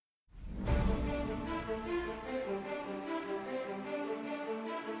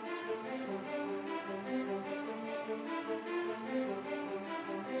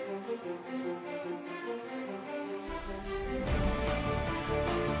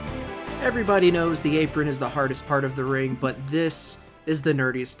Everybody knows the apron is the hardest part of the ring, but this is the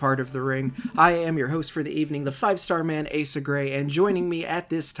nerdiest part of the ring. I am your host for the evening, the 5-star man, Asa Gray, and joining me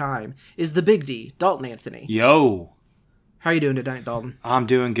at this time is the Big D, Dalton Anthony. Yo! How are you doing tonight, Dalton? I'm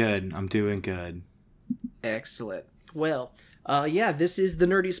doing good. Excellent. Well, this is the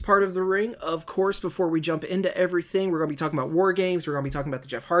nerdiest part of the ring. Of course, before we jump into everything, we're going to be talking about War Games. We're going to be talking about the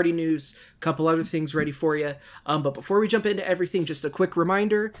Jeff Hardy news, a couple other things ready for you. But before we jump into everything, just a quick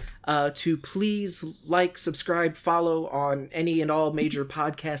reminder to please like, subscribe, follow on any and all major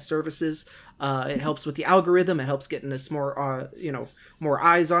podcast services. It helps with the algorithm. It helps getting us more, more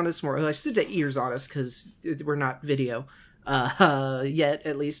eyes on us, I should say ears on us, because we're not video yet,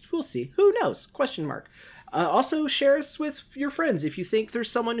 at least. We'll see. Who knows? Question mark. Also, share us with your friends. If you think there's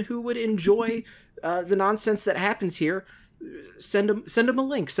someone who would enjoy the nonsense that happens here, send them a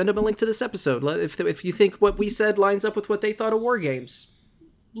link. Send them a link to this episode. If you think what we said lines up with what they thought of War Games,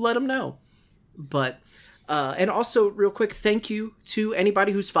 let them know. But and also, real quick, thank you to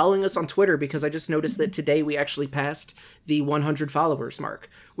anybody who's following us on Twitter, because I just noticed that today we actually passed the 100 followers mark,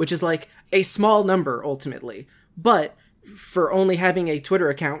 which is like a small number ultimately, but for only having a Twitter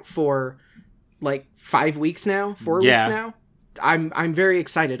account for like 4 weeks now, I'm very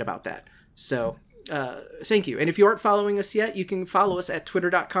excited about that. So, thank you. And if you aren't following us yet, you can follow us at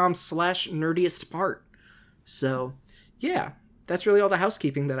twitter.com/nerdiestpart. So, yeah, that's really all the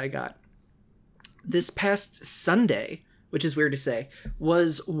housekeeping that I got. This past Sunday, which is weird to say,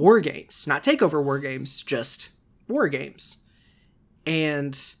 was War Games. Not TakeOver War Games, just War Games.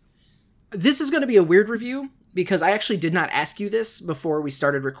 And this is going to be a weird review, because I actually did not ask you this before we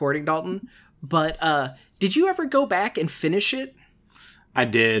started recording, Dalton. But did you ever go back and finish it? I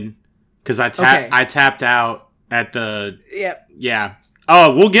did, because I tapped out at the... Yep. Yeah.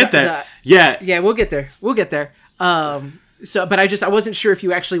 Oh, we'll get that. Yeah, we'll get there. But I wasn't sure if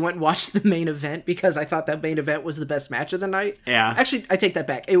you actually went and watched the main event, because I thought that main event was the best match of the night. Yeah. Actually, I take that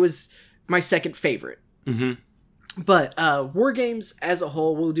back. It was my second favorite. Mm-hmm. But War Games as a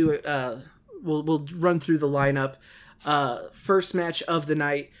whole, we'll do it. We'll run through the lineup. First match of the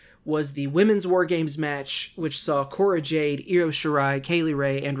night was the Women's War Games match, which saw Cora Jade, Io Shirai, Kaylee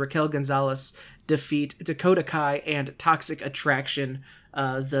Ray, and Raquel Gonzalez defeat Dakota Kai and Toxic Attraction,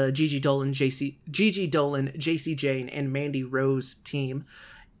 the Gigi Dolan, JC Jane, and Mandy Rose team.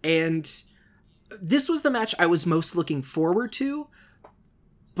 And this was the match I was most looking forward to,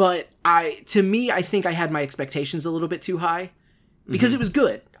 but I think I had my expectations a little bit too high, because it was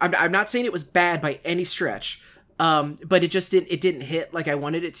good. I'm not saying it was bad by any stretch. But it didn't hit like I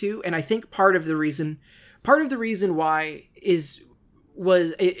wanted it to. And I think part of the reason why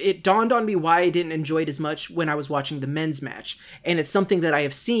it dawned on me why I didn't enjoy it as much when I was watching the men's match. And it's something that I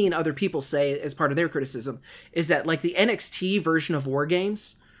have seen other people say as part of their criticism, is that like the NXT version of War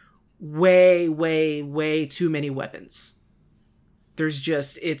Games, way, way, way too many weapons. There's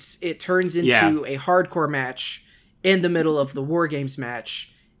just, it turns into a hardcore match in the middle of the War Games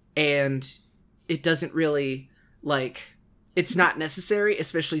match. And it doesn't really... it's not necessary,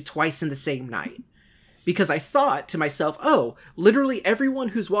 especially twice in the same night. Because I thought to myself, oh, literally everyone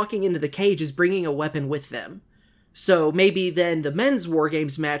who's walking into the cage is bringing a weapon with them. So maybe then the men's War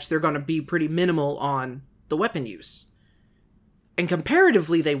Games match, they're going to be pretty minimal on the weapon use. And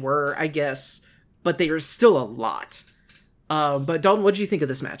comparatively they were, I guess, but they are still a lot. But Dalton, what did you think of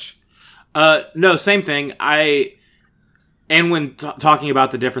this match? No, same thing. And when talking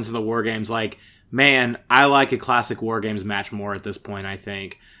about the difference in the War Games, man, I like a classic War Games match more at this point, I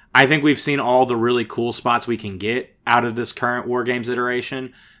think. I think we've seen all the really cool spots we can get out of this current War Games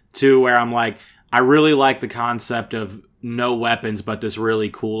iteration, to where I'm like, I really like the concept of no weapons, but this really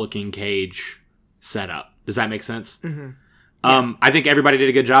cool-looking cage setup. Does that make sense? Mm-hmm. Yeah. I think everybody did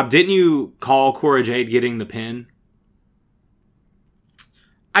a good job. Didn't you call Cora Jade getting the pin?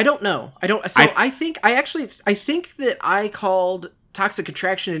 I don't know. I think that I called Toxic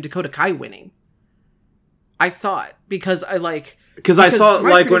Attraction and Dakota Kai winning. I thought, because I saw,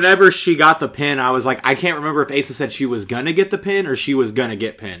 whenever she got the pin, I was like, I can't remember if Asa said she was gonna get the pin or she was gonna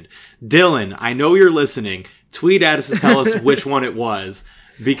get pinned. Dylan, I know you're listening. Tweet at us to tell us which one it was,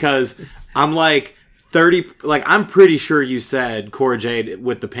 because I'm I'm pretty sure you said Cora Jade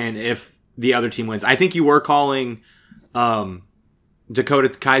with the pin if the other team wins. I think you were calling Dakota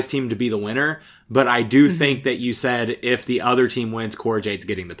Kai's team to be the winner, but I do think that you said if the other team wins, Cora Jade's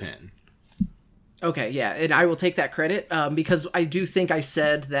getting the pin. Okay, yeah, and I will take that credit, because I do think I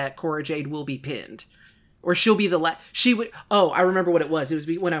said that Cora Jade will be pinned. Or she'll be the last... I remember what it was. It was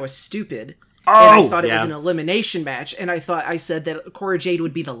when I was stupid, and I thought it was an elimination match, and I said that Cora Jade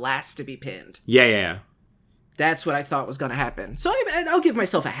would be the last to be pinned. Yeah. That's what I thought was going to happen. So I'll give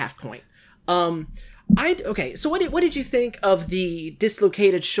myself a half point. Okay, so what did you think of the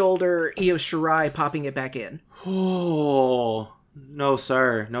dislocated shoulder, Io Shirai popping it back in? Oh, no,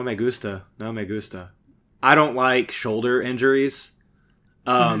 sir. No me gusta. No me gusta. I don't like shoulder injuries.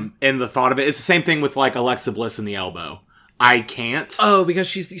 And the thought of it, it's the same thing with like Alexa Bliss in the elbow. I can't. Oh, because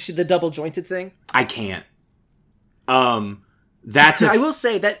she's the double jointed thing? I can't. I will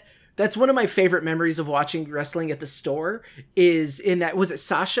say that's one of my favorite memories of watching wrestling at the store is in that, was it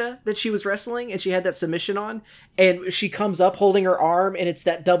Sasha that she was wrestling and she had that submission on and she comes up holding her arm and it's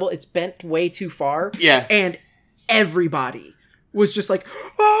that double, it's bent way too far. Yeah. And everybody was just like,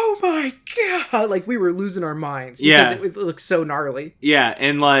 oh my God. Like we were losing our minds because it looks so gnarly. Yeah.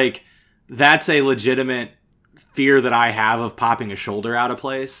 And like, that's a legitimate fear that I have of popping a shoulder out of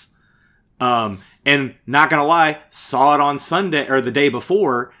place. And not gonna lie, saw it on Sunday or the day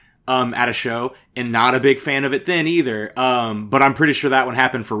before, at a show, and not a big fan of it then either. But I'm pretty sure that one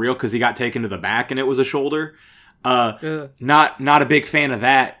happened for real because he got taken to the back and it was a shoulder. Not a big fan of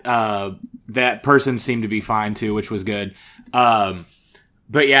that. That person seemed to be fine too, which was good.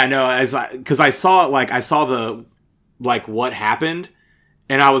 But yeah, no, because I saw the what happened,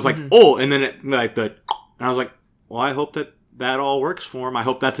 and I was like, oh, and then and I was like, well, I hope that all works for him. I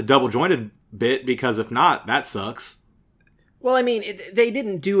hope that's a double jointed bit because if not, that sucks. Well, I mean, they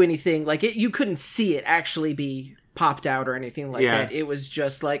didn't do anything like it. You couldn't see it actually be popped out or anything like that. It was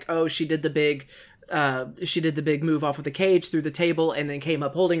just like, oh, she did the big move off of the cage through the table and then came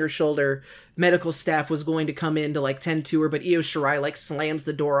up holding her shoulder. Medical staff was going to come in to like tend to her, but Io Shirai like slams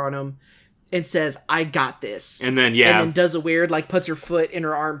the door on him and says, "I got this." And then does a weird like puts her foot in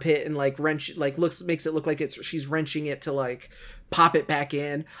her armpit and like makes it look like she's wrenching it to like pop it back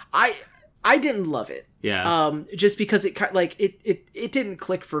in. I didn't love it. Yeah. Just because it didn't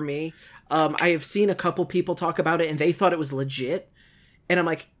click for me. I have seen a couple people talk about it and they thought it was legit. And I'm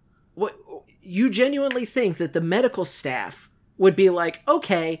like, what? You genuinely think that the medical staff would be like,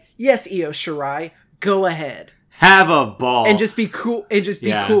 okay, yes, Io Shirai, go ahead. Have a ball. And just be cool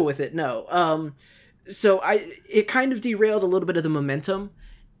cool with it. No. So it kind of derailed a little bit of the momentum,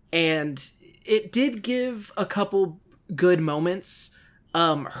 and it did give a couple good moments.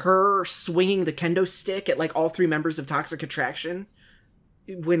 Her swinging the kendo stick at like all three members of Toxic Attraction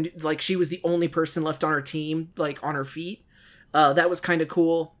when like she was the only person left on her team, like on her feet. That was kind of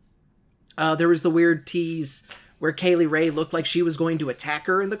cool. There was the weird tease where Kaylee Ray looked like she was going to attack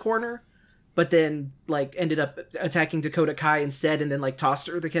her in the corner, but then like ended up attacking Dakota Kai instead, and then like tossed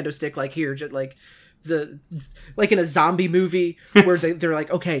her the kendo stick like here, just like in a zombie movie where they're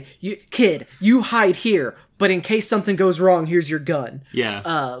like, okay, you hide here, but in case something goes wrong, here's your gun.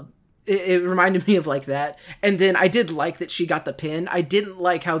 Yeah. It reminded me of like that. And then I did like that she got the pin. I didn't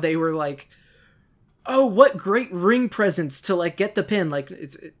like how they were like, oh, what great ring presence to like get the pin. Like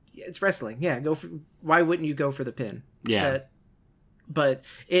it's wrestling. Yeah. Why wouldn't you go for the pin? Yeah. But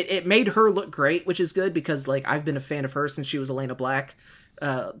it made her look great, which is good because like I've been a fan of her since she was Elena Black,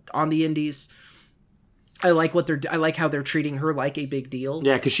 on the indies. I like how they're treating her like a big deal.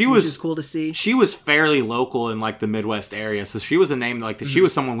 Yeah, because which is cool to see. She was fairly local in like the Midwest area, so she was a name like she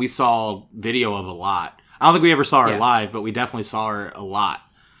was someone we saw video of a lot. I don't think we ever saw her live, but we definitely saw her a lot.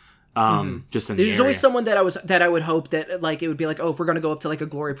 Just in the area. There's always someone that I would hope that like it would be like, oh, if we're gonna go up to like a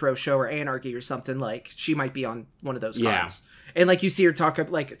Glory Pro show or Anarchy or something, like she might be on one of those cards. And like you see her talk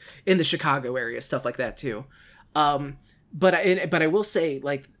like in the Chicago area, stuff like that too. But I will say,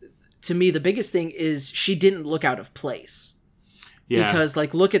 like, to me, the biggest thing is she didn't look out of place. Yeah. Because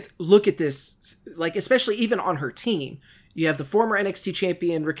like look at this, like especially even on her team, you have the former NXT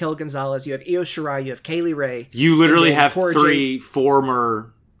champion Raquel Gonzalez, you have Io Shirai, you have Kaylee Ray. You literally have three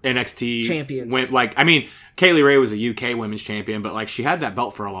former NXT champions. Kaylee Ray was a UK women's champion, but like she had that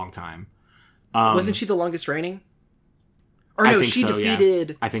belt for a long time. Wasn't she the longest reigning? Or no, she defeated.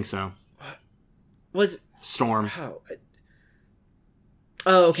 Yeah. I think so. Was Storm?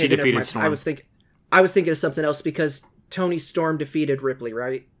 Oh, okay. She defeated Storm. I was thinking of something else because Tony Storm defeated Ripley,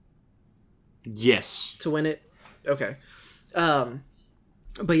 right? Yes. To win it. Okay.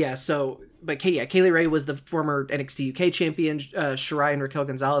 But yeah, Kaylee Ray was the former NXT UK champion. Shirai and Raquel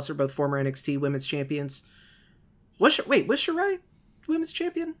Gonzalez are both former NXT women's champions. Was Shirai women's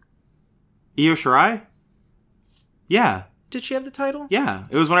champion? Io Shirai? Yeah. Did she have the title? Yeah.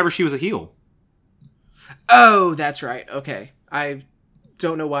 It was whenever she was a heel. Oh, that's right. Okay. I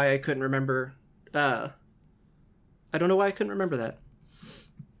don't know why I couldn't remember. I don't know why I couldn't remember that.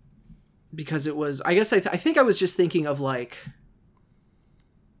 Because it was... I guess I think I was just thinking of, like...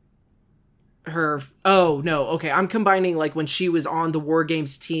 her... Oh, no. Okay. I'm combining, like, when she was on the War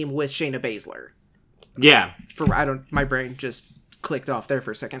Games team with Shayna Baszler. Yeah. My brain just clicked off there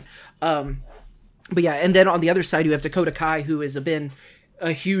for a second. But yeah, and then on the other side, you have Dakota Kai, who has been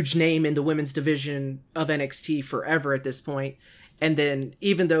a huge name in the women's division of NXT forever at this point. And then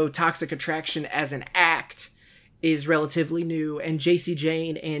even though Toxic Attraction as an act is relatively new, and JC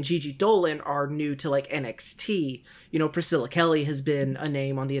Jane and Gigi Dolan are new to like NXT, you know, Priscilla Kelly has been a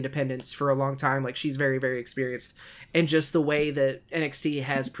name on the independents for a long time. Like, she's very, very experienced. And just the way that NXT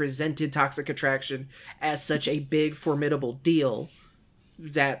has presented Toxic Attraction as such a big, formidable deal,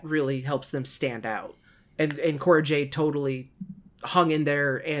 that really helps them stand out. And Cora Jade totally hung in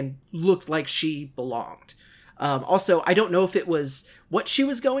there and looked like she belonged. Also, I don't know if it was what she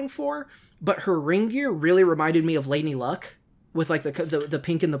was going for, but her ring gear really reminded me of Lady Luck with like the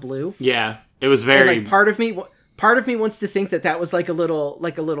pink and the blue. Yeah, it was very. And, like, part of me wants to think that was like a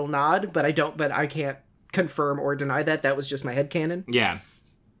little nod, but I can't confirm or deny that. That was just my headcanon. Yeah.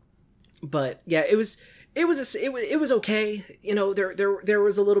 But yeah, it was okay. You know, there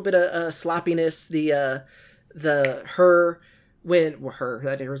was a little bit of sloppiness. That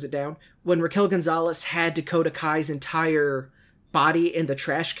narrows it down. When Raquel Gonzalez had Dakota Kai's entire body in the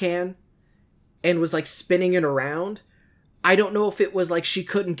trash can and was like spinning it around, I don't know if it was like she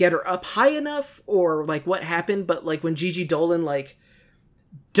couldn't get her up high enough or like what happened, but like when Gigi Dolan like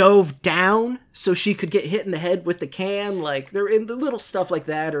dove down so she could get hit in the head with the can, like there in the little stuff like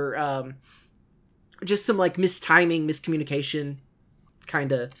that, or just some like mistiming, miscommunication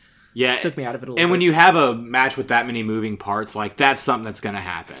kind of took me out of it a little bit. When you have a match with that many moving parts, like that's something that's going to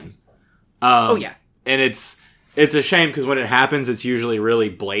happen. Oh yeah. And it's a shame because when it happens, it's usually really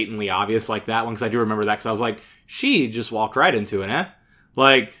blatantly obvious like that one. Because I do remember that because I was like, she just walked right into it, eh?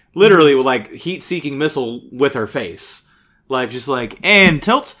 Like, literally, like, heat-seeking missile with her face. Like, just like, and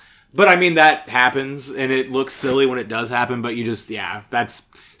tilt. But I mean, that happens, and it looks silly when it does happen, but you just, yeah, that's,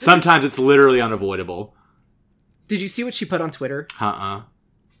 sometimes it's literally unavoidable. Did you see what she put on Twitter?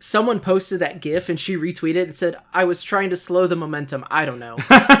 Someone posted that GIF and she retweeted and said, "I was trying to slow the momentum. I don't know."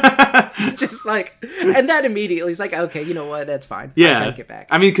 Just like, and that immediately is like, okay, you know what? That's fine. Yeah. I gotta get back.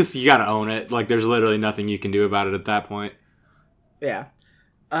 I mean, because you gotta own it. Like, there's literally nothing you can do about it at that point. Yeah.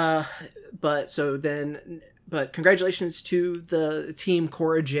 But congratulations to the team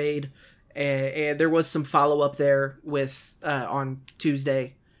Cora Jade. And there was some follow up there with, on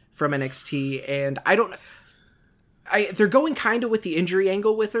Tuesday from NXT. And I don't know. They're going kind of with the injury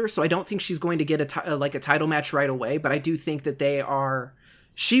angle with her, so I don't think she's going to get a title match right away, but I do think that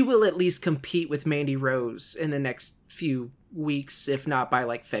she will at least compete with Mandy Rose in the next few weeks, if not by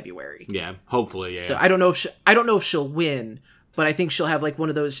like February. Yeah, hopefully, yeah. So I don't know if she'll win, but I think she'll have like one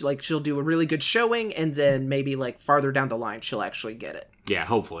of those, like she'll do a really good showing and then maybe like farther down the line she'll actually get it. Yeah,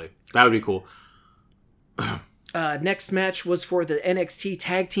 hopefully. That would be cool. Next match was for the NXT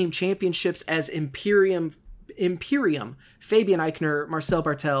Tag Team Championships as Imperium, Fabian Eichner, Marcel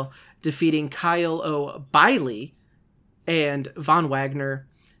Bartel defeating Kyle O'Reilly and Von Wagner.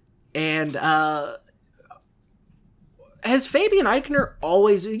 And has Fabian Eichner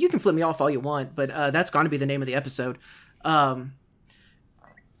always, you can flip me off all you want, but that's going to be the name of the episode. Has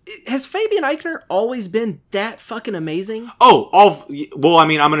Fabian Eichner always been that fucking amazing? Well, I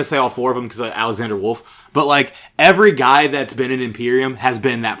mean, I'm going to say all four of them because Alexander Wolf, but like every guy that's been in Imperium has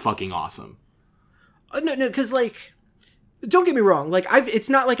been that fucking awesome. No, because, like, don't get me wrong. Like, it's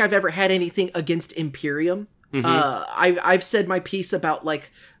not like I've ever had anything against Imperium. Mm-hmm. I've said my piece about,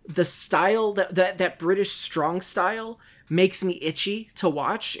 like, the style, that British strong style makes me itchy to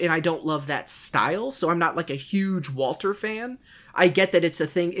watch, and I don't love that style, so I'm not, like, a huge Walter fan. I get that it's a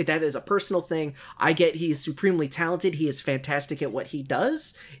thing, that is a personal thing. I get he is supremely talented. He is fantastic at what he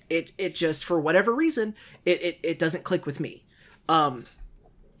does. It just, for whatever reason, it doesn't click with me. But,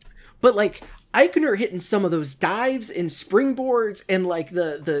 like, Eichner hitting some of those dives and springboards and like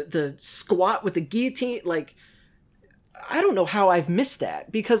the squat with the guillotine, like I don't know how I've missed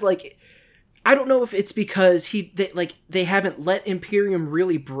that, because like I don't know if it's because they haven't let Imperium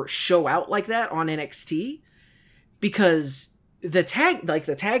really show out like that on NXT, because the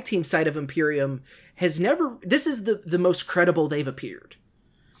tag team side of Imperium has never, this is the most credible they've appeared.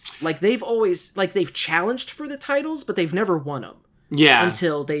 Like they've always, like they've challenged for the titles, but they've never won them. Yeah.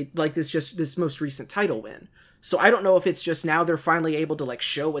 Until they, like, this most recent title win. So I don't know if it's just now they're finally able to, like,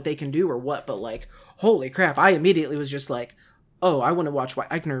 show what they can do or what, but, like, holy crap, I immediately was just like, oh, I want to watch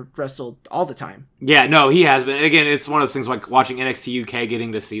Eichner wrestle all the time. Yeah, no, he has been. Again, it's one of those things like watching NXT UK,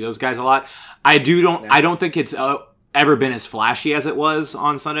 getting to see those guys a lot. I don't think it's ever been as flashy as it was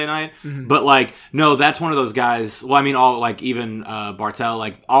on Sunday night, but, like, no, that's one of those guys. Well, I mean, all, like, even Bartel,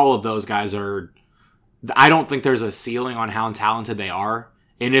 like, all of those guys are, I don't think there's a ceiling on how talented they are.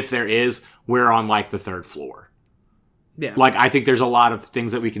 And if there is, we're on like the third floor. Yeah. Like, I think there's a lot of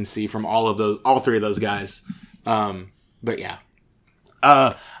things that we can see from all three of those guys. But yeah.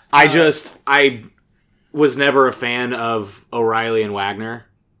 I was never a fan of O'Reilly and Wagner.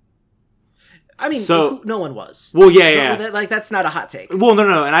 I mean, no one was. Well, yeah. Like, that's not a hot take. Well,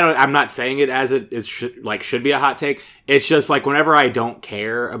 no, and I'm not saying it as it should be a hot take. It's just like whenever I don't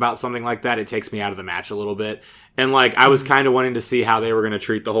care about something like that, it takes me out of the match a little bit. And like I was kind of wanting to see how they were going to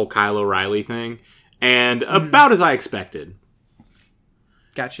treat the whole Kyle O'Reilly thing, and about as I expected.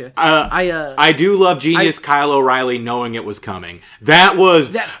 Gotcha. I do love Genius Kyle O'Reilly knowing it was coming. That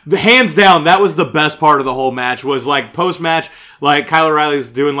was hands down. That was the best part of the whole match. Was like post match, like Kyle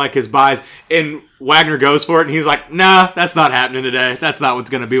O'Reilly's doing like his buys, and Wagner goes for it, and he's like, "Nah, that's not happening today. That's not what's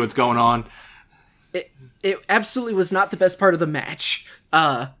going to be what's going on." It absolutely was not the best part of the match.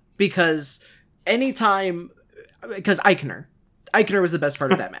 Because Eichner was the best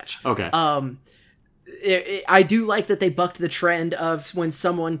part of that match. Okay. I do like that they bucked the trend of when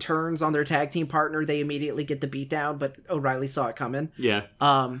someone turns on their tag team partner, they immediately get the beatdown, but O'Reilly saw it coming. Yeah.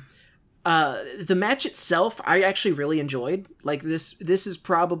 The match itself, I actually really enjoyed. Like this is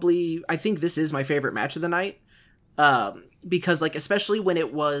probably, I think this is my favorite match of the night. Because like, especially when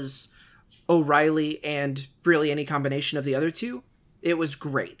it was O'Reilly and really any combination of the other two, it was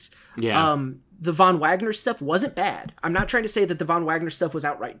great. Yeah. The Von Wagner stuff wasn't bad. I'm not trying to say that the Von Wagner stuff was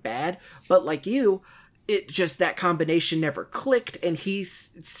outright bad, but like it just, that combination never clicked, and he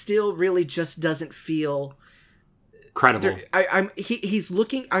still really just doesn't feel credible. I'm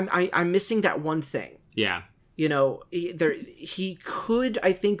missing that one thing. Yeah. You know, he could,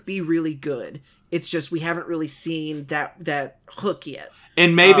 I think, be really good. It's just we haven't really seen that hook yet.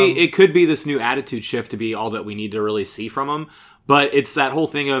 And maybe it could be this new attitude shift to be all that we need to really see from him. But it's that whole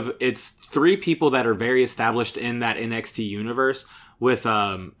thing of it's three people that are very established in that NXT universe with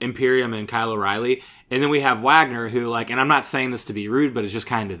Imperium and Kyle O'Reilly. And then we have Wagner who, like, and I'm not saying this to be rude, but it's just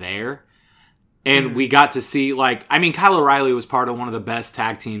kind of there. And we got to see, like, I mean, Kyle O'Reilly was part of one of the best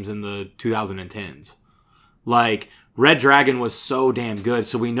tag teams in the 2010s. Like, Red Dragon was so damn good,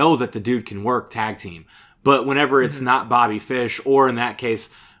 so we know that the dude can work tag team. But whenever it's not Bobby Fish, or in that case,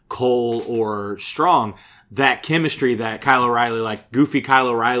 Cole or Strong, that chemistry that Kyle O'Reilly, like goofy Kyle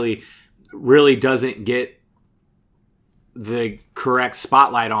O'Reilly, really doesn't get the correct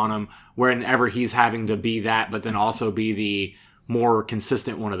spotlight on him whenever he's having to be that, but then also be the more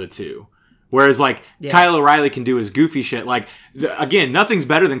consistent one of the two. Whereas, like, Kyle O'Reilly can do his goofy shit. Like, again, nothing's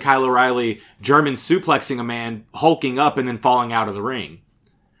better than Kyle O'Reilly German suplexing a man, hulking up, and then falling out of the ring.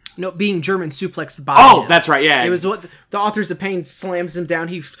 No, being German suplexed by him. That's right, yeah. It was what the Authors of Pain slams him down.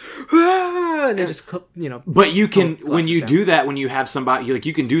 He, and then just, you know. But you can, when you do that, when you have somebody, like,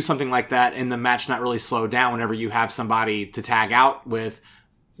 you can do something like that and the match not really slow down whenever you have somebody to tag out with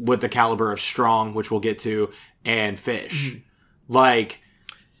the caliber of Strong, which we'll get to, and Fish. Like,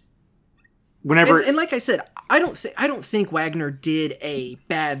 whenever. And like I said, I don't think Wagner did a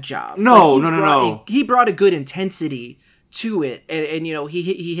bad job. No, like, no. He brought a good intensity to it, and you know,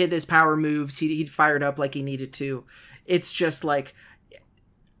 he hit his power moves. He fired up like he needed to. It's just like,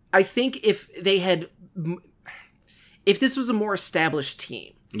 I think if this was a more established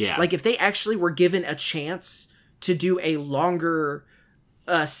team, like if they actually were given a chance to do a longer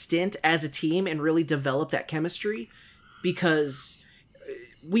stint as a team and really develop that chemistry, because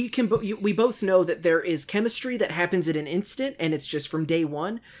we both know that there is chemistry that happens in an instant and it's just from day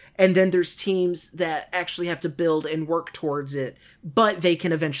one. And then there's teams that actually have to build and work towards it, but they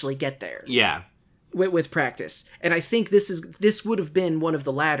can eventually get there. Yeah. With practice. And I think this would have been one of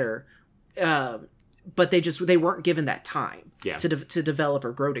the latter, but they weren't given that time to develop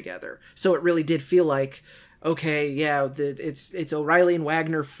or grow together. So it really did feel like, okay, yeah, it's O'Reilly and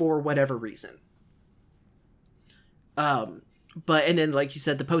Wagner for whatever reason. But, and then, like you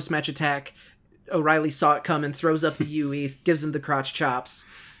said, the post-match attack, O'Reilly saw it coming, throws up the UE, gives him the crotch chops,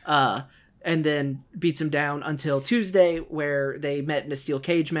 and then beats him down until Tuesday, where they met in a steel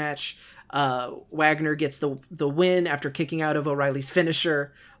cage match. Wagner gets the win after kicking out of O'Reilly's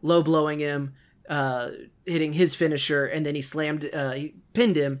finisher, low-blowing him, hitting his finisher, and then he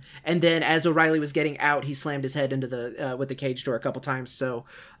pinned him, and then as O'Reilly was getting out, he slammed his head into with the cage door a couple times. So,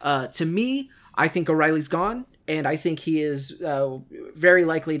 to me, I think O'Reilly's gone, and I think he is very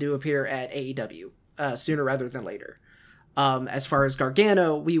likely to appear at AEW sooner rather than later. As far as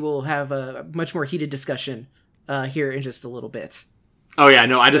Gargano, we will have a much more heated discussion here in just a little bit. Oh, yeah,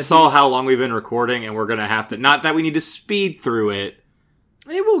 no, I just saw how long we've been recording, and we're going to have to... Not that we need to speed through it.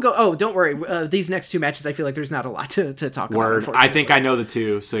 It will go... Oh, don't worry. These next two matches, I feel like there's not a lot to talk about. I think I know the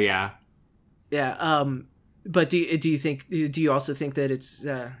two, so yeah. Yeah, but do you also think that it's...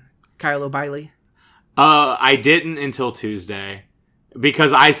 Kyle O'Reilly? I didn't until Tuesday.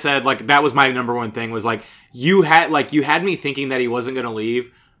 Because I said, like, that was my number one thing, was, like, you had me thinking that he wasn't going to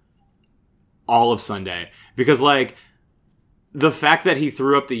leave all of Sunday. Because, like, the fact that he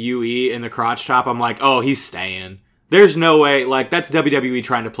threw up the UE in the crotch chop, I'm like, oh, he's staying. There's no way, like, that's WWE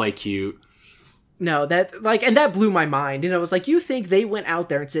trying to play cute. No, and that blew my mind. And I was like, you think they went out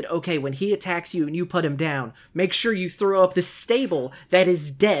there and said, okay, when he attacks you and you put him down, make sure you throw up the stable that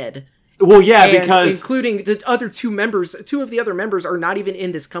is dead. Well, yeah, because... Including the other two of the other members are not even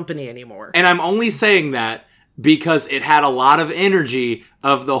in this company anymore. And I'm only saying that because it had a lot of energy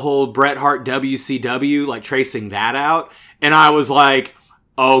of the whole Bret Hart WCW, like, tracing that out. And I was like,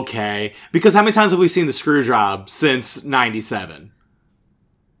 okay. Because how many times have we seen the screw job since 97?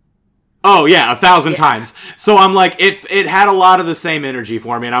 Oh, yeah, 1,000 times. So I'm like, it had a lot of the same energy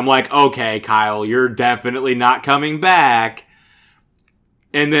for me. And I'm like, okay, Kyle, you're definitely not coming back.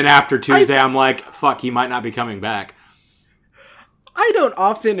 And then after Tuesday, I'm like, fuck, he might not be coming back. I don't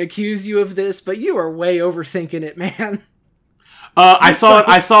often accuse you of this, but you are way overthinking it, man. I saw it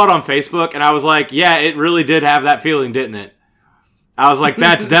on Facebook, and I was like, yeah, it really did have that feeling, didn't it? I was like,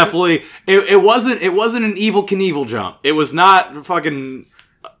 that's definitely... It wasn't an Evel Knievel jump. It was not fucking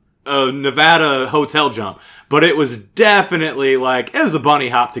a Nevada hotel jump. But it was definitely like, it was a bunny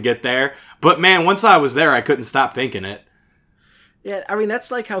hop to get there. But man, once I was there, I couldn't stop thinking it. Yeah, I mean,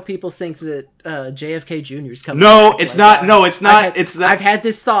 that's like how people think that JFK Jr. is coming No, back. it's not. No, it's not. I've had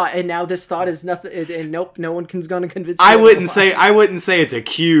this thought, and now this thought is nothing. And nope, no one can going to convince me. I wouldn't say it's a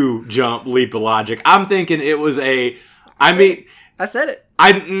Q jump leap of logic. I'm thinking it was a. I said it.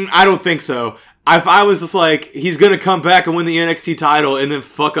 I don't think so. If I was just like, he's going to come back and win the NXT title and then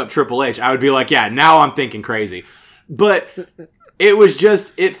fuck up Triple H, I would be like, yeah, now I'm thinking crazy. But it was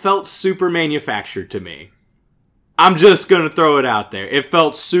just, it felt super manufactured to me. I'm just going to throw it out there. It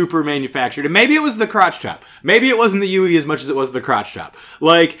felt super manufactured. And maybe it was the crotch chop. Maybe it wasn't the UE as much as it was the crotch chop.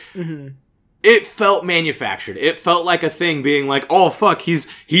 Like, It felt manufactured. It felt like a thing being like, oh, fuck, he's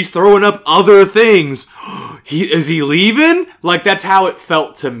throwing up other things. Is he leaving? Like, that's how it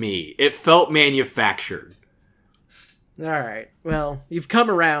felt to me. It felt manufactured. All right. Well, you've come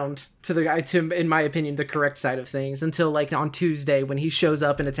around to in my opinion, the correct side of things until like on Tuesday when he shows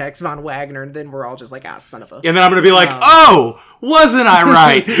up and attacks Von Wagner, and then we're all just like, son of a. And then I'm gonna be like, oh, wasn't I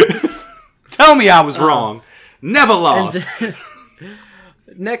right? Tell me I was wrong. Never lost.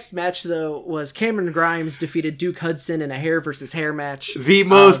 Next match though was Cameron Grimes defeated Duke Hudson in a hair versus hair match. The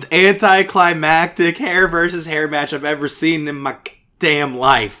most anticlimactic hair versus hair match I've ever seen in my damn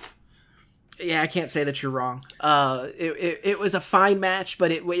life. Yeah, I can't say that you're wrong. It was a fine match,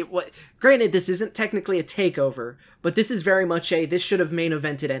 but granted, this isn't technically a takeover, but this is very much this should have main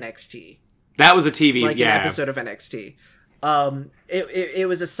evented NXT. That was a TV, an episode of NXT. It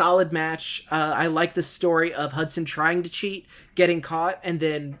was a solid match. I like the story of Hudson trying to cheat, getting caught, and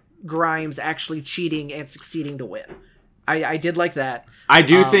then Grimes actually cheating and succeeding to win. I did like that. I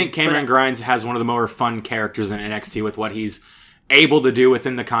do think Cameron Grimes has one of the more fun characters in NXT with what he's able to do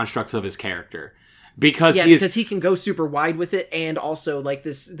within the constructs of his character. Because he can go super wide with it, and also like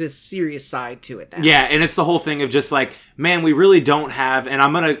this serious side to it now. Yeah, and it's the whole thing of just like, man, we really don't have, and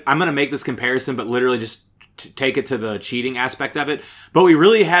I'm gonna make this comparison, but literally just take it to the cheating aspect of it. But we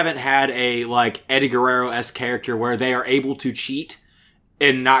really haven't had a like Eddie Guerrero-esque character where they are able to cheat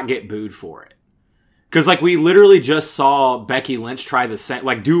and not get booed for it. Because like we literally just saw Becky Lynch try the same,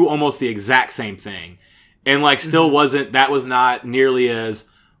 like do almost the exact same thing, and like still that was not nearly as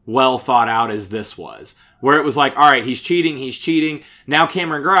well thought out as this was, where it was like, all right, he's cheating. Now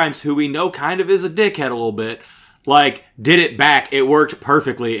Cameron Grimes, who we know kind of is a dickhead a little bit, like did it back. It worked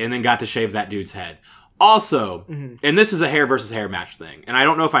perfectly, and then got to shave that dude's head. Also, and this is a hair versus hair match thing, and I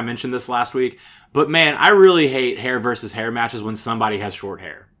don't know if I mentioned this last week, but man, I really hate hair versus hair matches when somebody has short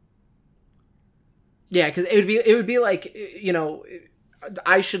hair. Yeah, because it would be like, you know,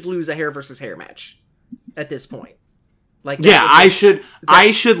 I should lose a hair versus hair match at this point. Like, yeah, I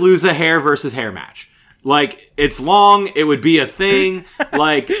should lose a hair versus hair match. Like, it's long, it would be a thing.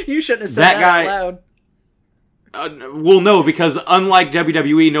 Like, you shouldn't have said that guy out loud. Well, no, because unlike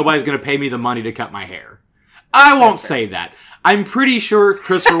WWE, nobody's going to pay me the money to cut my hair. I won't say that. I'm pretty sure,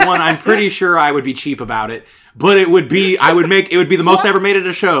 Chris, for one, I'm pretty sure I would be cheap about it. But it would be the most I ever made at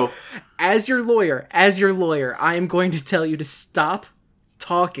a show. As your lawyer, I am going to tell you to stop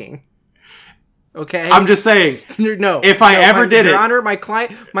talking. Okay? I'm just saying. No. If I ever did it. Your Honor, my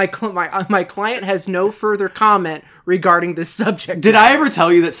client has no further comment regarding this subject. Did I ever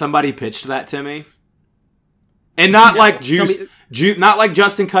tell you that somebody pitched that to me? And not like not like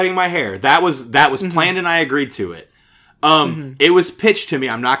Justin cutting my hair. That was planned and I agreed to it. It was pitched to me.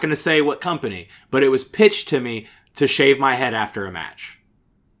 I'm not going to say what company, but it was pitched to me to shave my head after a match.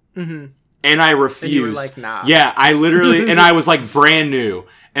 Mm-hmm. And I refused. And you were like, nah. Yeah, I literally, and I was like brand new.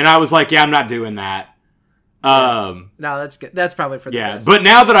 And I was like, yeah, I'm not doing that. No, that's good. That's probably for the best. But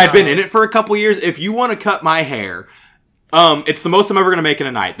now that I've been in it for a couple years, if you want to cut my hair, it's the most I'm ever going to make in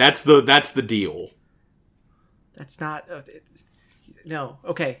a night. That's the deal. That's not... no.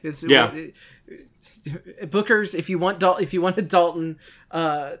 Okay. Bookers, if you want Dalton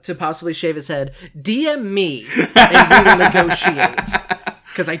to possibly shave his head, DM me and we will negotiate.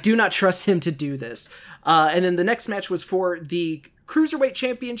 Because I do not trust him to do this. And then the next match was for the Cruiserweight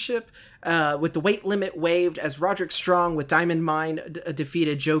Championship with the weight limit waived as Roderick Strong with Diamond Mine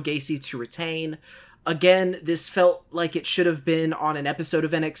defeated Joe Gacy to retain. Again, this felt like it should have been on an episode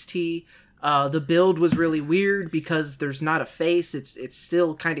of NXT. The build was really weird because there's not a face. It's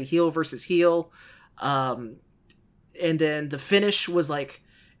still kind of heel versus heel. And then the finish was like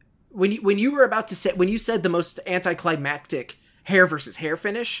when you were about to say, when you said the most anticlimactic hair versus hair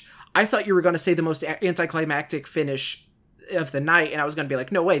finish, I thought you were going to say the most anticlimactic finish of the night, and I was going to be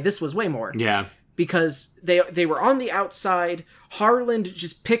like, no way, this was way more. Yeah. Because they were on the outside, Harland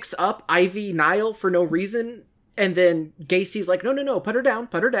just picks up Ivy Nile for no reason, and then Gacy's like, no, put her down.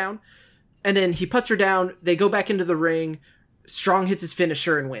 And then he puts her down, they go back into the ring, Strong hits his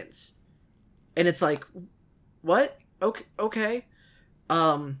finisher and wins. And it's like, what? Okay.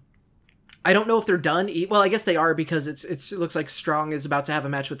 I don't know if they're done. Well, I guess they are because it looks like Strong is about to have a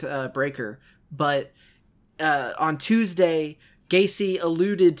match with Breaker. But on Tuesday, Gacy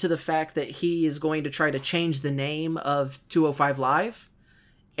alluded to the fact that he is going to try to change the name of 205 Live.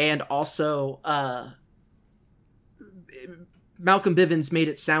 And also, Malcolm Bivens made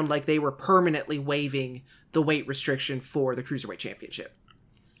it sound like they were permanently waiving the weight restriction for the Cruiserweight Championship.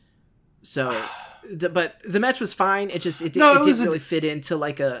 So... but the match was fine. It didn't really fit into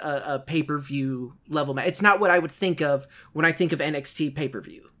like a pay-per-view level match. It's not what I would think of when I think of NXT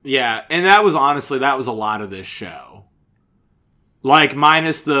pay-per-view. Yeah, and that was a lot of this show. Like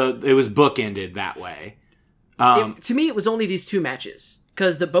minus it was bookended that way. To me, it was only these two matches.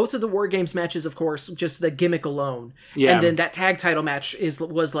 Because both of the War Games matches, of course, just the gimmick alone. Yeah. And then that tag title match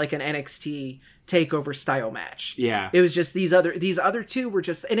was like an NXT takeover style match. Yeah. It was just these other two were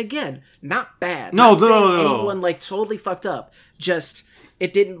just, and again, not bad. No. Anyone like totally fucked up. Just,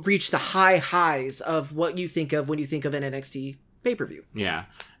 it didn't reach the highs of what you think of when you think of an NXT pay-per-view. Yeah.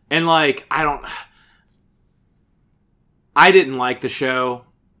 And like, I didn't like the show.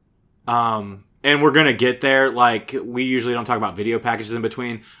 And we're going to get there. Like, we usually don't talk about video packages in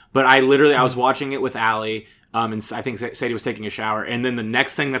between. But I was watching it with Allie. And I think Sadie was taking a shower. And then the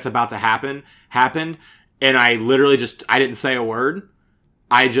next thing that's about to happened. And I literally I didn't say a word.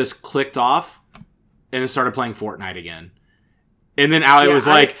 I just clicked off and started playing Fortnite again. And then Allie was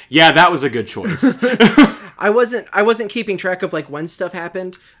like, yeah, that was a good choice. I wasn't keeping track of like when stuff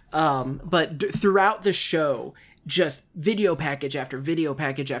happened. But throughout the show, just video package after video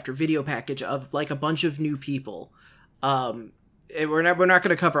package after video package of like a bunch of new people. We're not going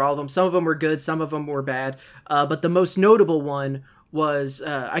to cover all of them. Some of them were good, some of them were bad. But the most notable one was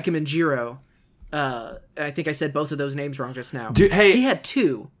Ikemen Jiro. And I think I said both of those names wrong just now. Hey, he had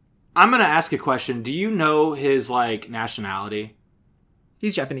two. I'm going to ask a question. Do you know his like nationality?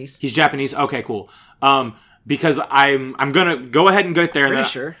 He's Japanese. He's Japanese. Okay, cool. Because I'm gonna go ahead and get there. Pretty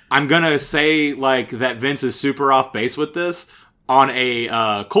sure. I'm gonna say like that Vince is super off base with this on a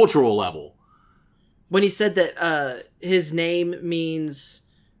cultural level. When he said that his name means,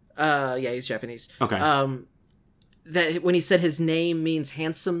 he's Japanese. Okay. That when he said his name means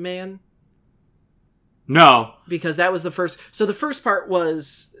handsome man. No. Because that was the first. So the first part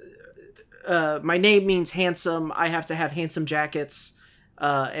was, my name means handsome. I have to have handsome jackets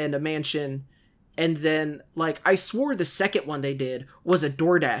and a mansion. And then, like, I swore the second one they did was a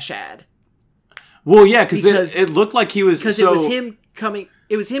DoorDash ad. Well, yeah, because it looked like he was... Because it was him coming...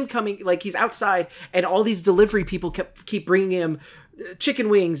 It was him coming, like, he's outside, and all these delivery people keep bringing him chicken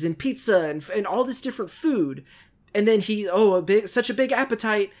wings and pizza and all this different food. And then such a big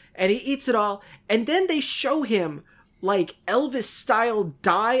appetite, and he eats it all. And then they show him, like, Elvis-style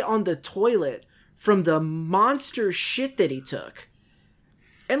die on the toilet from the monster shit that he took.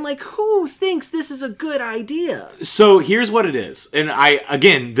 And, like, who thinks this is a good idea? So, here's what it is. And I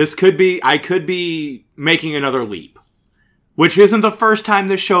could be making another leap. Which isn't the first time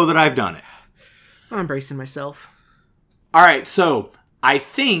this show that I've done it. I'm bracing myself. Alright, so, I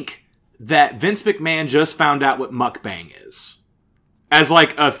think that Vince McMahon just found out what mukbang is. As,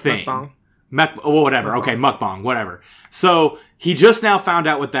 like, a thing. Mukbang. Whatever. Mukbang. Okay, mukbang. Whatever. So, he just now found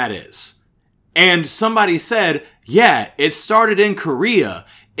out what that is. And somebody said, yeah, it started in Korea.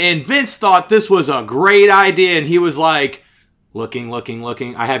 And Vince thought this was a great idea. And he was like, looking.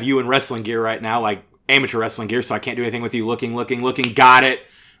 I have you in wrestling gear right now, like amateur wrestling gear, so I can't do anything with you. Looking. Got it.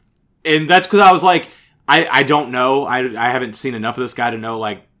 And that's because I was like, I don't know. I haven't seen enough of this guy to know,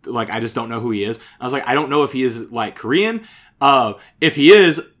 like I just don't know who he is. I was like, I don't know if he is, like, Korean. If he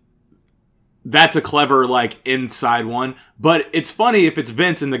is, that's a clever, like, inside one. But it's funny if it's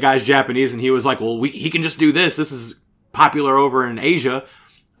Vince and the guy's Japanese and he was like, well, he can just do this. This is popular over in Asia.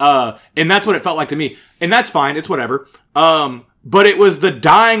 And that's what it felt like to me. And that's fine. It's whatever. But it was the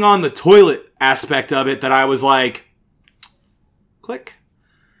dying on the toilet aspect of it that I was like, click.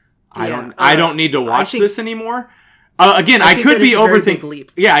 Yeah, I don't need to watch this anymore. Again, I could be overthinking.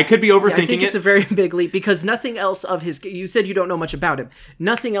 Yeah, I could be overthinking I think it's a very big leap because nothing else of his. You said you don't know much about him.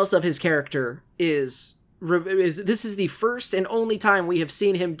 Nothing else of his character is. This is the first and only time we have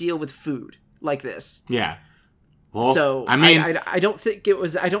seen him deal with food like this. Yeah. Well, so I mean, I don't think it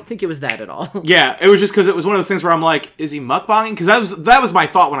was. I don't think it was that at all. Yeah, it was just because it was one of those things where I'm like, is he mukbanging? Because that was my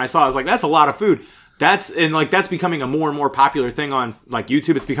thought when I saw it. I was like, that's a lot of food. That's becoming a more and more popular thing on, like,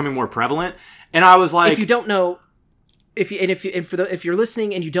 YouTube. It's becoming more prevalent, and I was like, if you don't know. If you're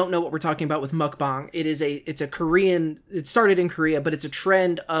listening and you don't know what we're talking about with mukbang, it's a Korean. It started in Korea, but it's a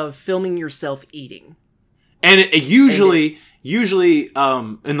trend of filming yourself eating. And it usually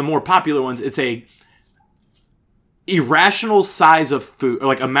in the more popular ones, it's a irrational size of food, or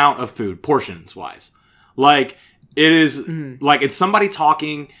like amount of food, portions wise. Like it is like it's somebody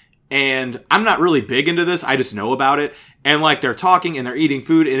talking. And I'm not really big into this. I just know about it. And, like, they're talking and they're eating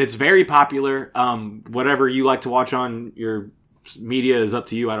food. And it's very popular. Whatever you like to watch on your media is up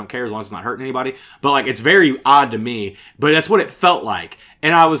to you. I don't care as long as it's not hurting anybody. But, like, it's very odd to me. But that's what it felt like.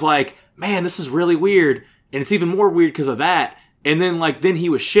 And I was like, man, this is really weird. And it's even more weird because of that. And then, like, then he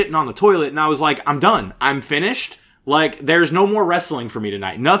was shitting on the toilet. And I was like, I'm done. I'm finished. Like, there's no more wrestling for me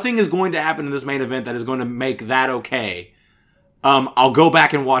tonight. Nothing is going to happen in this main event that is going to make that okay. I'll go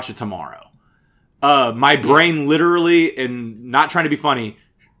back and watch it tomorrow. My brain literally, and not trying to be funny,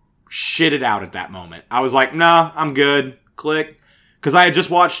 shit it out at that moment. I was like, nah, I'm good. Click. Because I had just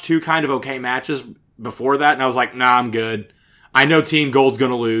watched 2 kind of okay matches before that, and I was like, nah, I'm good. I know Team Gold's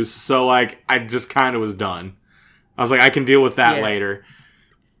gonna lose, so, like, I just kind of was done. I was like, I can deal with that later.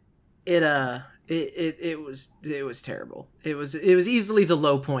 It was terrible. It was easily the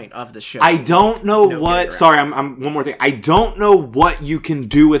low point of the show. I don't know what. Sorry, I'm one more thing. I don't know what you can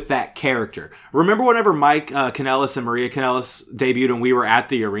do with that character. Remember whenever Mike Kanellis and Maria Kanellis debuted, and we were at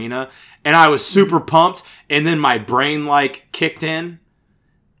the arena, and I was super pumped, and then my brain like kicked in,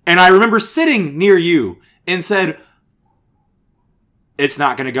 and I remember sitting near you and said, "It's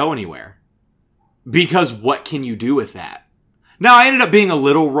not going to go anywhere," because what can you do with that? Now, I ended up being a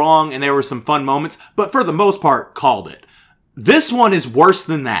little wrong, and there were some fun moments, but for the most part, called it. This one is worse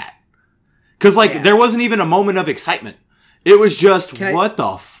than that. Because, there wasn't even a moment of excitement. It was just, what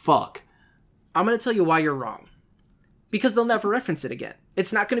the fuck? I'm going to tell you why you're wrong. Because they'll never reference it again.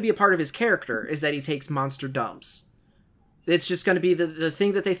 It's not going to be a part of his character, is that he takes monster dumps. It's just going to be the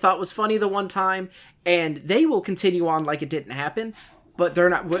thing that they thought was funny the one time, and they will continue on like it didn't happen. But they're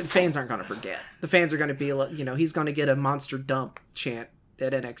not. Fans aren't going to forget. The fans are going to be, he's going to get a monster dump chant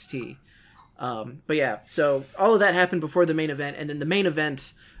at NXT. But yeah, so all of that happened before the main event, and then the main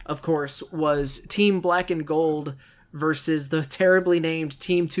event, of course, was Team Black and Gold versus the terribly named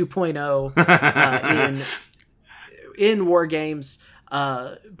Team 2.0 in War Games.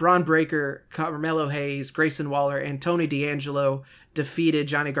 Braun Breaker, Carmelo Hayes, Grayson Waller, and Tony D'Angelo defeated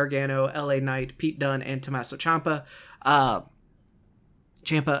Johnny Gargano, LA Knight, Pete Dunne, and Tommaso Ciampa.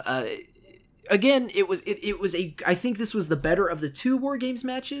 Again, it was I think this was the better of the 2 War Games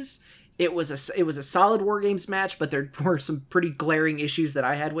matches. It was a solid War Games match, but there were some pretty glaring issues that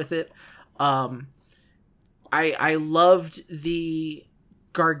I had with it. I loved the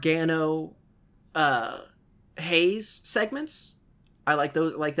Gargano Hayes segments. I like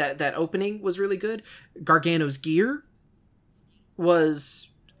those. Like that opening was really good. Gargano's gear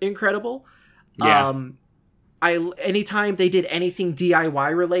was incredible. Yeah. Anytime they did anything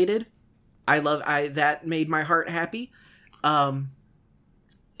DIY related, that made my heart happy.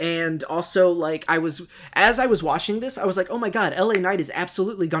 And also, like, as I was watching this, I was like, oh my god, LA Knight is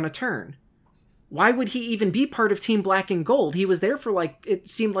absolutely gonna turn. Why would he even be part of Team Black and Gold? He was there for, like, it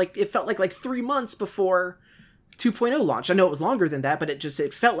felt like 3 months before 2.0 launch. I know it was longer than that, but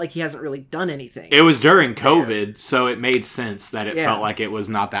it felt like he hasn't really done anything. It was during COVID, so it made sense that it felt like it was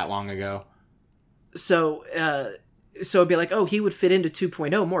not that long ago. So it'd be like, oh, he would fit into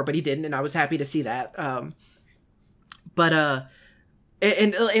 2.0 more, but he didn't, and I was happy to see that. But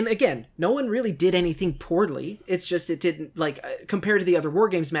And again, no one really did anything poorly. It's just it didn't compared to the other War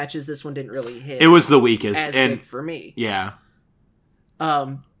Games matches, this one didn't really hit. It was the weakest, as and good for me. Yeah.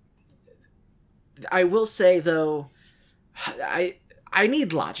 I will say though, I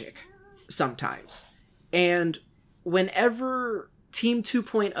need logic sometimes, and whenever Team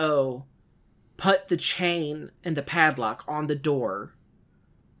 2.0 put the chain and the padlock on the door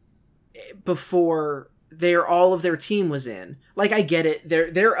before all of their team was in, I get it.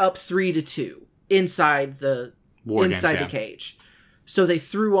 They're up 3-2 inside the cage, so they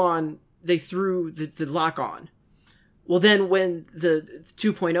threw the lock on. Well, then when the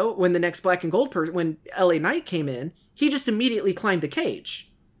 2.0, when the next Black and Gold person, when LA Knight came in, he just immediately climbed the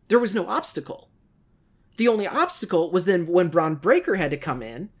cage. There was no obstacle. The only obstacle was then when Braun Breaker had to come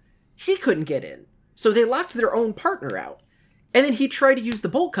in, he couldn't get in. So they locked their own partner out. And then he tried to use the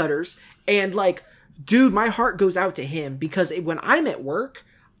bolt cutters, and dude, my heart goes out to him, because when I'm at work,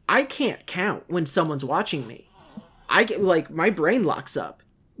 I can't count when someone's watching me. I get my brain locks up.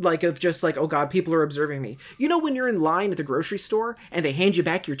 Of just oh god, people are observing me. You know when you're in line at the grocery store and they hand you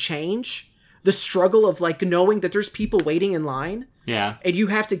back your change? The struggle of knowing that there's people waiting in line? Yeah. And you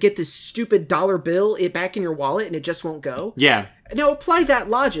have to get this stupid dollar bill back in your wallet and it just won't go? Yeah. Now apply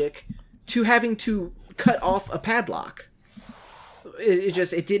that logic to having to cut off a padlock.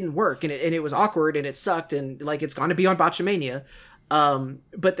 It didn't work, and it was awkward, and it sucked, and it's gonna be on Botchamania.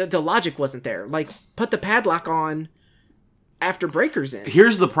 But the logic wasn't there. Put the padlock on after Breaker's in.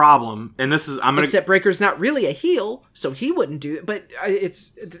 Here's the problem, and this is except Breaker's not really a heel, so he wouldn't do it. But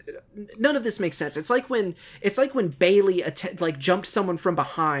it's none of this makes sense. It's like when Bayley jumped someone from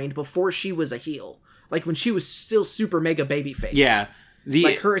behind before she was a heel, when she was still super mega babyface. Yeah,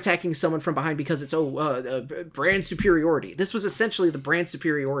 her attacking someone from behind because it's brand superiority. This was essentially the brand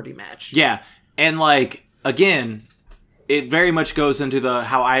superiority match. Yeah, and again, it very much goes into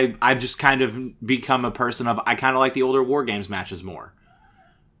how I've just kind of become a person of, I kind of like the older War Games matches more.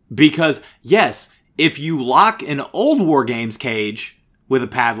 Because, yes, if you lock an old War Games cage with a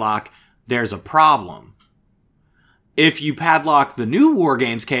padlock, there's a problem. If you padlock the new War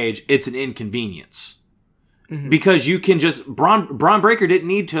Games cage, it's an inconvenience. Mm-hmm. Because you can just... Braun Breaker didn't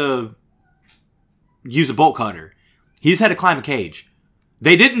need to use a bolt cutter. He just had to climb a cage.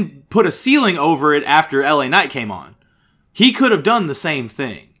 They didn't put a ceiling over it after LA Knight came on. He could have done the same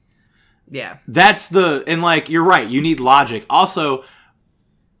thing. Yeah. That's and you're right, you need logic. Also,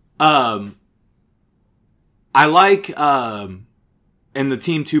 I like, in the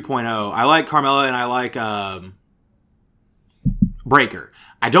Team 2.0, I like Carmella and I like, Breaker.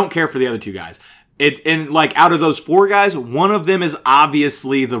 I don't care for the other two guys. Out of those four guys, one of them is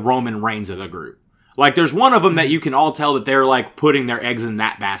obviously the Roman Reigns of the group. There's one of them that you can all tell that they're, putting their eggs in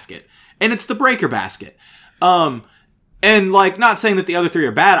that basket. And it's the Breaker basket. And, not saying that the other three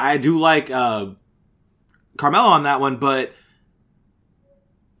are bad. I do like Carmella on that one, but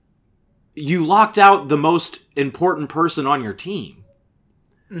you locked out the most important person on your team.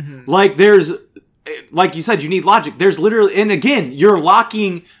 Mm-hmm. There's... Like you said, you need logic. There's literally... And again, you're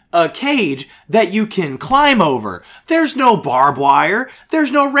locking a cage that you can climb over. There's no barbed wire.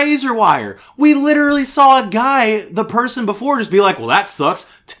 There's no razor wire. We literally saw a guy, the person before, just be well, that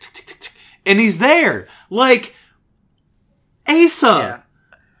sucks. And he's there. Asa. Yeah.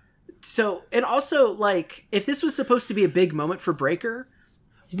 So, and also, if this was supposed to be a big moment for Breaker,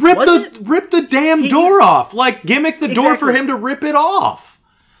 rip the damn door off. Gimmick the door for him to rip it off.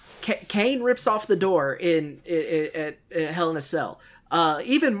 Kane rips off the door at Hell in a Cell.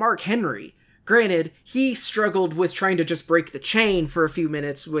 Even Mark Henry, granted, he struggled with trying to just break the chain for a few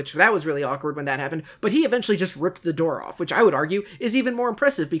minutes, which that was really awkward when that happened, but he eventually just ripped the door off, which I would argue is even more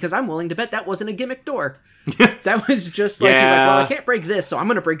impressive, because I'm willing to bet that wasn't a gimmick door. That was just he's well, I can't break this, so I'm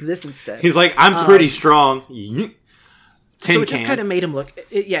going to break this instead. He's I'm pretty strong. So it just kind of made him look...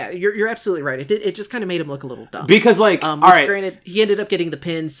 you're absolutely right. It just kind of made him look a little dumb. Because, all right. Granted, he ended up getting the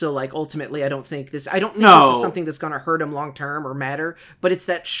pin, so, ultimately, I don't think this... this is something that's going to hurt him long-term or matter, but it's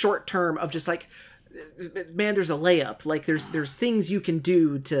that short-term of just, man, there's a layup. There's things you can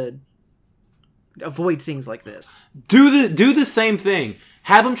do to avoid things like this. Do the same thing.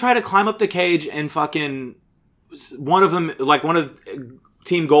 Have him try to climb up the cage and fucking... One of them, one of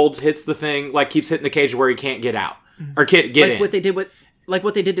Team Gold's hits the thing, keeps hitting the cage where he can't get out. Or get in. What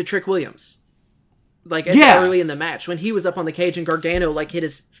they did to Trick Williams. Early in the match, when he was up on the cage and Gargano, hit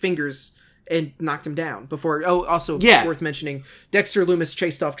his fingers and knocked him down before... worth mentioning, Dexter Lumis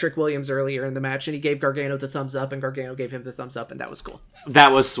chased off Trick Williams earlier in the match, and he gave Gargano the thumbs up, and Gargano gave him the thumbs up, and that was cool.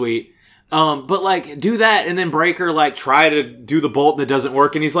 That was sweet. But, do that, and then Breaker, try to do the bolt, and it doesn't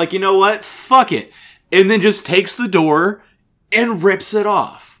work, and he's you know what? Fuck it. And then just takes the door and rips it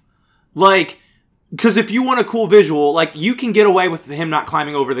off. Like, because if you want a cool visual, like, you can get away with him not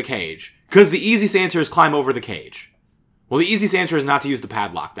climbing over the cage. Because the easiest answer is climb over the cage. Well, the easiest answer is not to use the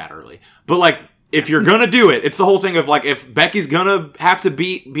padlock that early. But, like, if you're gonna do it, it's the whole thing of, like, if Becky's gonna have to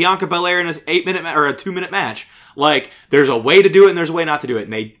beat Bianca Belair in an 8-minute or a 2-minute match, like, there's a way to do it and there's a way not to do it.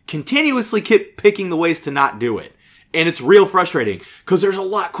 And they continuously keep picking the ways to not do it. And it's real frustrating. Because there's a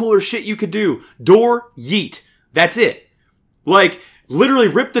lot cooler shit you could do. Door, yeet. That's it. Like, literally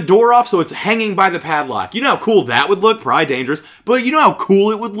rip the door off so it's hanging by the padlock. You know how cool that would look? Probably dangerous. But you know how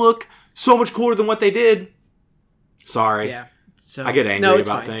cool it would look? So much cooler than what they did. Sorry. Yeah. So, I get angry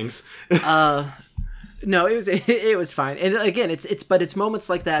about things. No, it was fine. And again, it's moments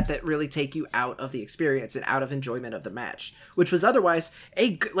like that really take you out of the experience and out of enjoyment of the match, which was otherwise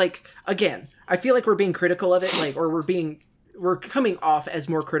again, I feel like we're being critical of it, like, or we're coming off as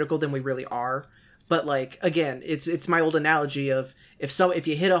more critical than we really are. But, like, again, it's my old analogy of if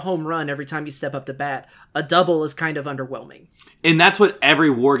you hit a home run every time you step up to bat, a double is kind of underwhelming. And that's what every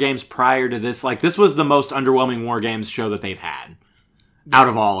War Games prior to this, like, this was the most underwhelming War Games show that they've had out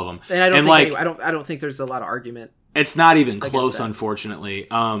of all of them. And I don't think there's a lot of argument. It's not even close, unfortunately.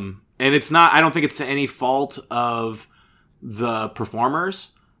 And it's not. I don't think it's to any fault of the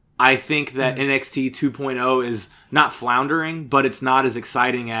performers. I think that NXT 2.0 is not floundering, but it's not as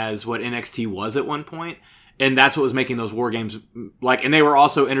exciting as what NXT was at one point. And that's what was making those War Games, like, and they were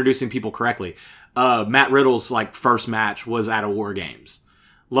also introducing people correctly. Matt Riddle's, like, first match was at a War Games.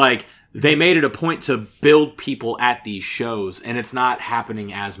 Like, they made it a point to build people at these shows, and it's not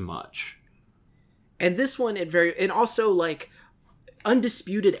happening as much. And this one, and also, like,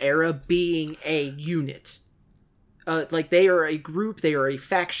 Undisputed Era being a unit. Like, they are a group, they are a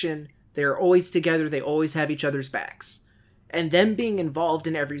faction, they're always together, they always have each other's backs. And them being involved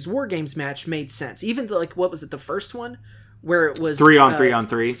in every War Games match made sense. Even, what was it, the first one? Where it was... 3 on 3 on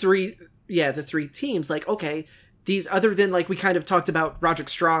 3. The 3 teams. Like, okay, these, other than, like, we kind of talked about Roderick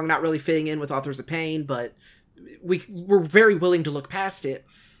Strong not really fitting in with Authors of Pain, but we're very willing to look past it.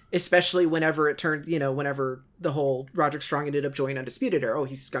 Especially whenever it turned, whenever the whole Roderick Strong ended up joining Undisputed Era. Oh,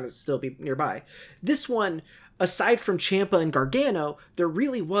 he's going to still be nearby. This one... Aside from Ciampa and Gargano, there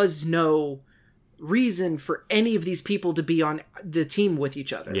really was no reason for any of these people to be on the team with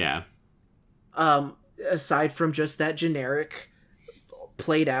each other. Yeah. Aside from just that generic,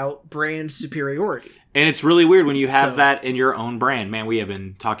 played out brand superiority. And it's really weird when you have that in your own brand. Man, we have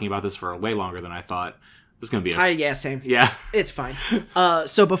been talking about this for way longer than I thought. This is going to be yeah, same. Yeah. It's fine.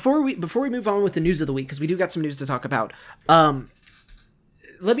 So before we move on with the news of the week, because we do got some news to talk about,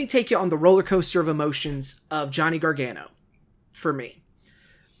 let me take you on the roller coaster of emotions of Johnny Gargano, for me.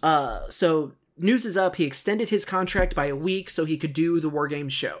 So, news is up. He extended his contract by a week so he could do the War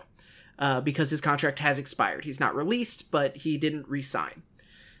Games show. Because his contract has expired. He's not released, but he didn't re-sign.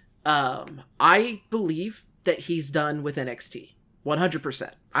 I believe that he's done with NXT.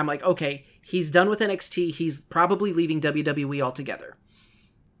 100%. I'm like, okay, he's done with NXT. He's probably leaving WWE altogether.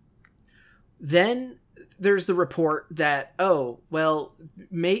 Then... there's the report that, WWE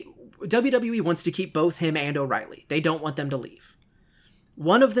wants to keep both him and O'Reilly. They don't want them to leave.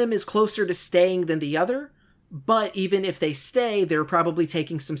 One of them is closer to staying than the other, but even if they stay, they're probably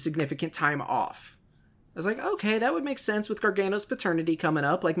taking some significant time off. I was like, okay, that would make sense with Gargano's paternity coming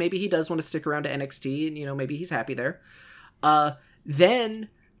up. Like, maybe he does want to stick around to NXT, and, maybe he's happy there. Then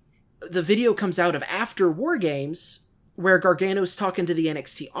the video comes out of after War Games, where Gargano's talking to the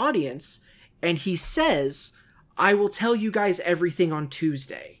NXT audience, and he says, I will tell you guys everything on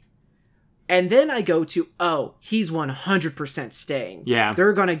Tuesday. And then I go to, he's 100% staying. Yeah.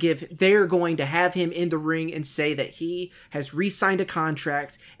 They're going to have him in the ring and say that he has re-signed a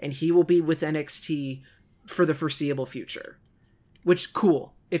contract and he will be with NXT for the foreseeable future. Which,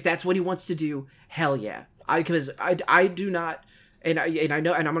 cool. If that's what he wants to do, hell yeah. Because I do not, and I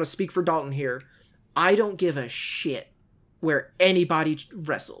know, and I'm going to speak for Dalton here, I don't give a shit where anybody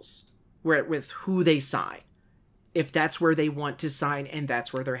wrestles. With who they sign, if that's where they want to sign and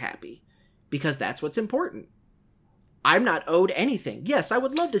that's where they're happy, because that's what's important. I'm not owed anything. Yes, I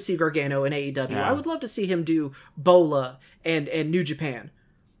would love to see Gargano in AEW. Yeah. I would love to see him do Bola and New Japan.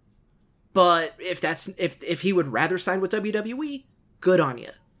 But if he would rather sign with WWE, good on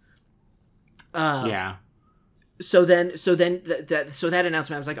you. Yeah. So that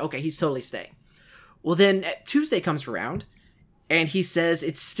announcement, I was like, okay, he's totally staying. Well, then Tuesday comes around. And he says,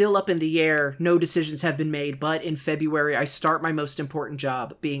 it's still up in the air, no decisions have been made, but in February I start my most important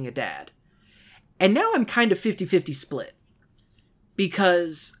job, being a dad. And now I'm kind of 50-50 split.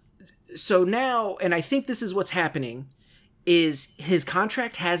 Because, so now, and I think this is what's happening, is his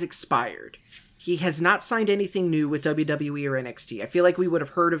contract has expired. He has not signed anything new with WWE or NXT. I feel like we would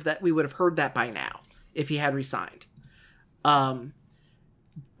have heard of that. We would have heard that by now if he had resigned.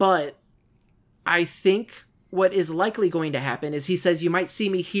 But I think what is likely going to happen is he says, you might see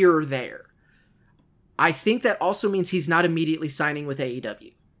me here or there. I think that also means he's not immediately signing with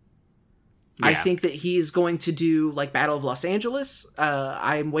AEW. Yeah. I think that he's going to do like Battle of Los Angeles.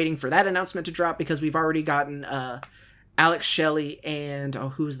 I'm waiting for that announcement to drop because we've already gotten Alex Shelley and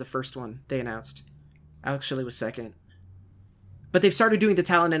who was the first one they announced? Alex Shelley was second. But they've started doing the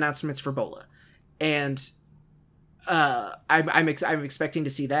talent announcements for Bola. And I'm expecting to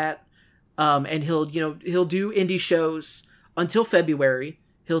see that. And he'll do indie shows until February.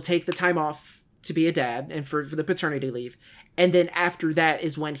 He'll take the time off to be a dad and for the paternity leave. And then after that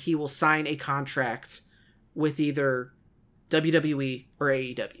is when he will sign a contract with either WWE or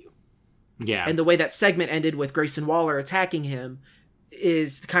AEW. Yeah. And the way that segment ended with Grayson Waller attacking him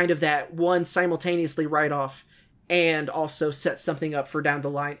is kind of that one simultaneously write off and also set something up for down the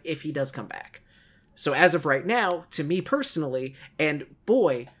line if he does come back. So as of right now, to me personally, and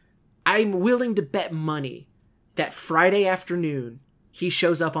boy, I'm willing to bet money that Friday afternoon he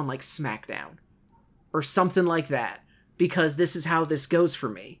shows up on like SmackDown or something like that, because this is how this goes for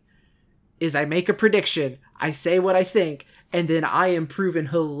me. Is I make a prediction, I say what I think, and then I am proven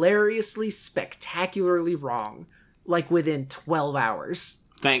hilariously, spectacularly wrong, like within 12 hours.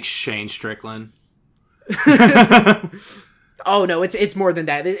 Thanks, Shane Strickland. Oh no, it's more than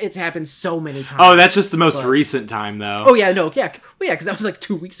that. It's happened so many times. Oh, that's just the most recent time, though. Oh yeah, no, yeah, well, yeah, because that was like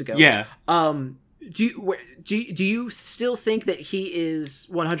 2 weeks ago. Yeah. Do you still think that he is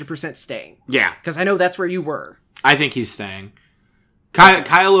 100% staying? Yeah, because I know that's where you were. I think he's staying.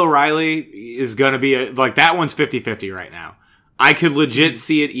 Kyle O'Reilly is going to be like that one's 50-50 right now. I could legit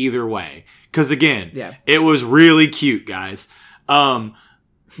see it either way. Because again, it was really cute, guys. But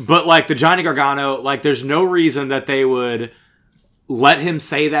like the Johnny Gargano, like there's no reason that they would let him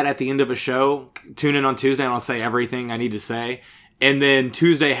say that at the end of a show. Tune in on Tuesday and I'll say everything I need to say. And then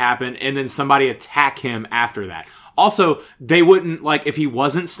Tuesday happened and then somebody attack him after that. Also, they wouldn't, like if he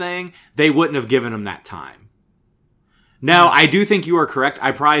wasn't staying, they wouldn't have given him that time. Now, I do think you are correct.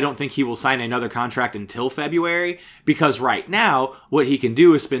 I probably don't think he will sign another contract until February, because right now, what he can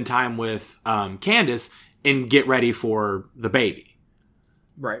do is spend time with Candace and get ready for the baby.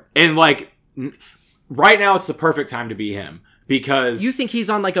 Right. And like, right now, it's the perfect time to be him, because you think he's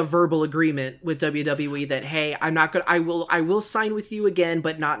on like a verbal agreement with WWE that, hey, I'm not gonna, I will sign with you again,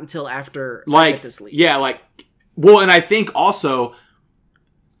 but not until after I get this leave. Yeah, like, well, and I think also,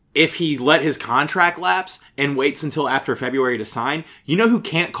 if he let his contract lapse and waits until after February to sign, you know who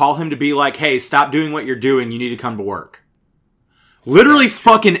can't call him to be like, hey, stop doing what you're doing, you need to come to work? Literally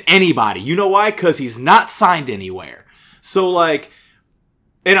fucking anybody. You know why? Because he's not signed anywhere. So like,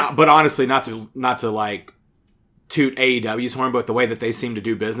 but honestly, not to like toot AEW's horn, but the way that they seem to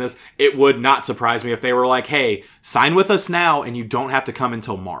do business, it would not surprise me if they were like, hey, sign with us now and you don't have to come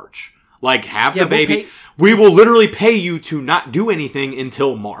until March. Like, have the baby. We will literally pay you to not do anything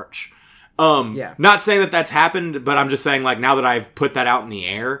until March. Not saying that that's happened, but I'm just saying, like, now that I've put that out in the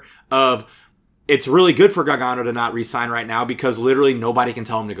air, it's really good for Gargano to not re-sign right now, because literally nobody can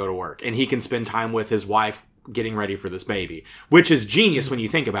tell him to go to work. And he can spend time with his wife getting ready for this baby. Which is genius when you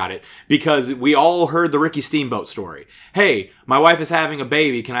think about it, because we all heard the Ricky Steamboat story. Hey, my wife is having a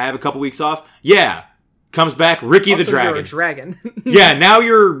baby. Can I have a couple weeks off? Yeah. Comes back, Ricky also, the Dragon. You're a dragon. Yeah, now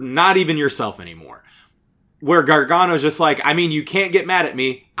you're not even yourself anymore. Where Gargano's just like, I mean, you can't get mad at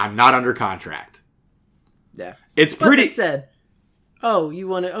me. I'm not under contract. Yeah. It's pretty... But they said, oh, you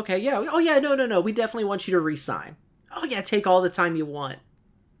want to... Okay, yeah. Oh, yeah, no. We definitely want you to re-sign. Oh, yeah, take all the time you want.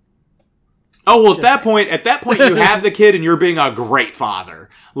 Oh, well, at that point, you have the kid and you're being a great father.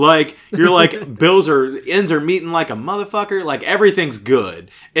 Like, you're like, ends are meeting like a motherfucker. Like, everything's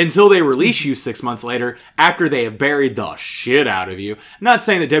good. Until they release you 6 months later, after they have buried the shit out of you. Not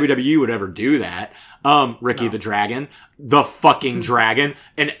saying that WWE would ever do that. Ricky the Dragon. The fucking dragon.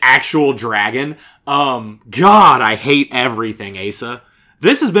 An actual dragon. God, I hate everything, Asa.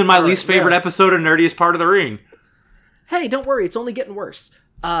 This has been my least favorite episode of Nerdiest Part of the Ring. Hey, don't worry. It's only getting worse.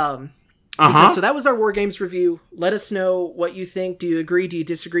 So that was our War Games review. Let us know what you think. Do you agree? Do you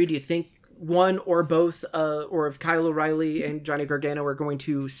disagree? Do you think one or both, or if Kyle O'Reilly and Johnny Gargano are going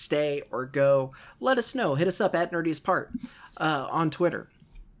to stay or go? Let us know. Hit us up at NerdiestPart on Twitter.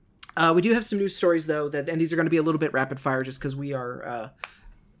 We do have some news stories, though, and these are going to be a little bit rapid fire just because we are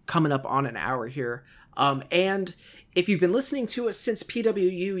coming up on an hour here. And if you've been listening to us since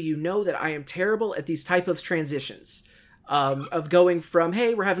PWU, you know that I am terrible at these type of transitions. Of going from,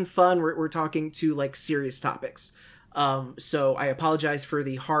 hey, we're having fun, we're talking to, like, serious topics. So I apologize for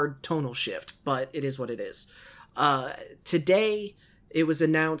the hard tonal shift, but it is what it is. Today, it was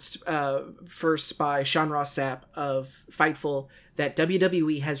announced first by Sean Ross Sapp of Fightful that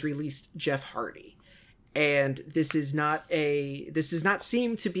WWE has released Jeff Hardy. And this does not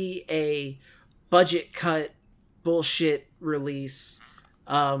seem to be a budget cut bullshit release,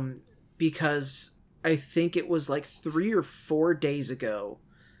 because I think it was like 3 or 4 days ago.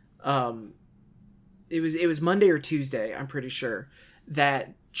 It was Monday or Tuesday, I'm pretty sure,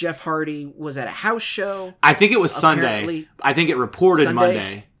 that Jeff Hardy was at a house show. I think it was Sunday. I think it reported Sunday.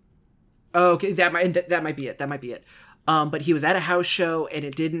 Monday. Oh, okay, that might be it. That might be it. But he was at a house show, and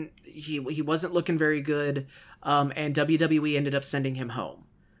it didn't. He wasn't looking very good. And WWE ended up sending him home.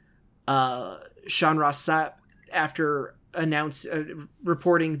 Sean Ross Sapp, after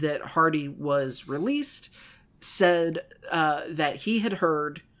reporting that Hardy was released, said that he had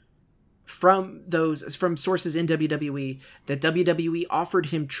heard from sources in WWE that WWE offered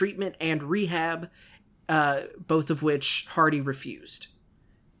him treatment and rehab, both of which Hardy refused.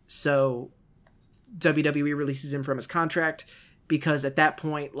 So WWE releases him from his contract because at that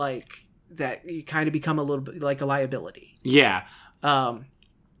point, like, that you kind of become a little bit like a liability. Yeah.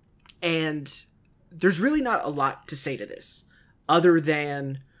 And there's really not a lot to say to this other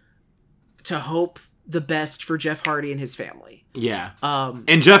than to hope the best for Jeff Hardy and his family. Yeah.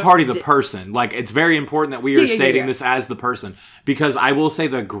 And Jeff Hardy, the person. Like, it's very important that we are stating this as the person. Because I will say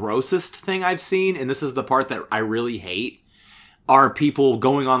the grossest thing I've seen, and this is the part that I really hate, are people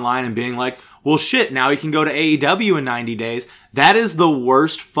going online and being like, well, shit, now he can go to AEW in 90 days. That is the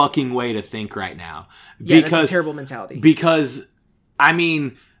worst fucking way to think right now. Yeah, that's a terrible mentality. Because, I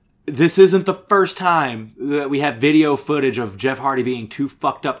mean, this isn't the first time that we have video footage of Jeff Hardy being too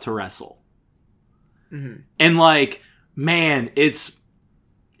fucked up to wrestle. Mm-hmm. And, like, man, it's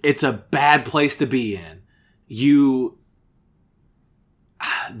a bad place to be in.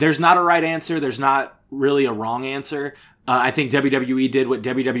 There's not a right answer. There's not really a wrong answer. I think WWE did what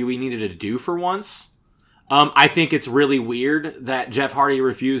WWE needed to do for once. I think it's really weird that Jeff Hardy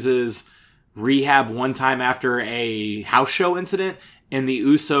refuses rehab one time after a house show incident, and the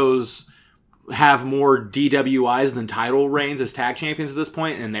Usos have more DWIs than title reigns as tag champions at this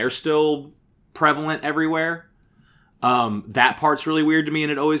point, and they're still prevalent everywhere. That part's really weird to me,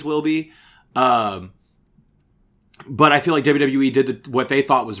 and it always will be. But I feel like WWE did what they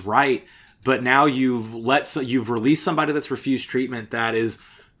thought was right. But now you've released somebody that's refused treatment that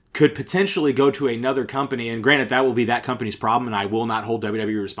could potentially go to another company. And granted, that will be that company's problem, and I will not hold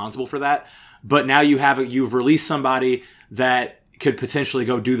WWE responsible for that. But now you've released somebody that could potentially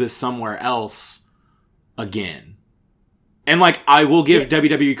go do this somewhere else again. And, like, I will give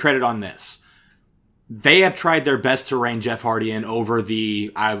WWE credit on this. They have tried their best to rein Jeff Hardy in over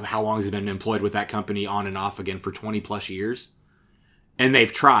how long has he been employed with that company on and off again for 20 plus years. And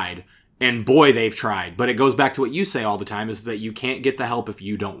they've tried. And boy, they've tried. But it goes back to what you say all the time, is that you can't get the help if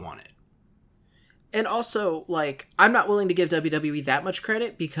you don't want it. And also, like, I'm not willing to give WWE that much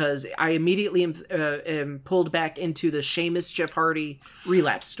credit because I immediately am pulled back into the Sheamus Jeff Hardy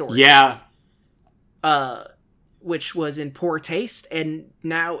relapse story. Yeah. Which was in poor taste, and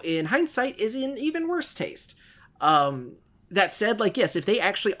now in hindsight is in even worse taste. That said, like, yes, if they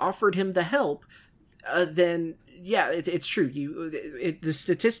actually offered him the help, then yeah, it's true. The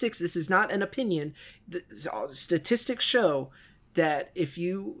statistics, this is not an opinion. The statistics show that if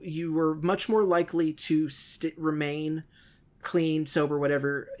you were much more likely to remain clean, sober,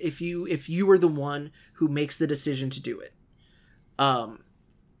 whatever, if you were the one who makes the decision to do it.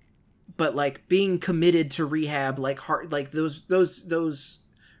 But, like, being committed to rehab, like, those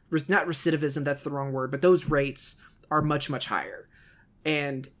not recidivism, that's the wrong word, but those rates are much, much higher.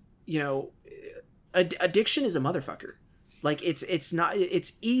 And, you know, addiction is a motherfucker. Like, it's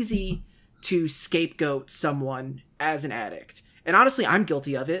easy to scapegoat someone as an addict. And honestly, I'm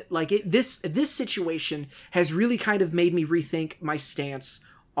guilty of it. Like, this situation has really kind of made me rethink my stance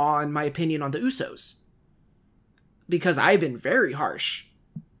on my opinion on the Usos. Because I've been very harsh,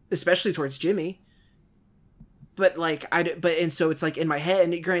 especially towards Jimmy. But, like, and so it's, like, in my head,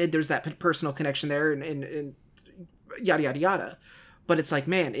 and granted, there's that personal connection there, and yada, yada, yada. But it's like,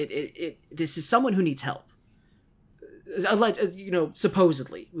 man, this is someone who needs help. You know,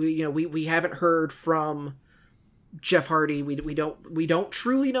 supposedly. We haven't heard from Jeff Hardy. We don't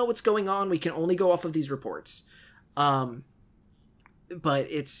truly know what's going on. We can only go off of these reports. But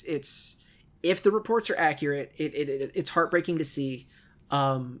it's if the reports are accurate, it's heartbreaking to see.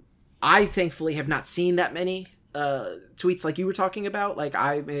 I thankfully have not seen that many tweets like you were talking about. Like,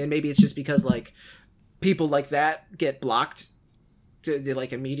 and maybe it's just because, like, people like that get blocked to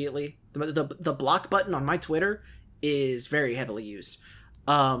like immediately. The block button on my Twitter is very heavily used.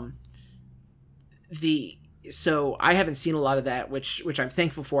 So I haven't seen a lot of that, which I'm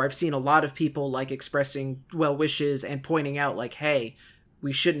thankful for. I've seen a lot of people like expressing well wishes and pointing out like, hey,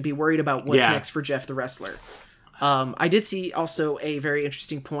 we shouldn't be worried about what's next for Jeff the wrestler. I did see also a very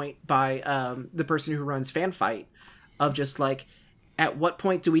interesting point by the person who runs Fan Fight of just like, at what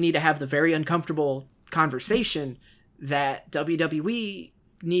point do we need to have the very uncomfortable conversation that WWE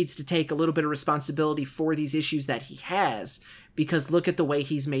needs to take a little bit of responsibility for these issues that he has, because look at the way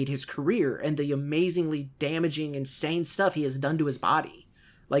he's made his career and the amazingly damaging, insane stuff he has done to his body,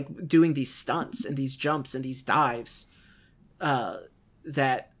 like doing these stunts and these jumps and these dives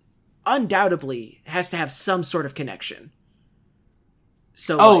that undoubtedly has to have some sort of connection.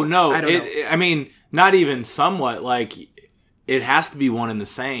 So, no, I don't know. I mean, not even somewhat, like, it has to be one and the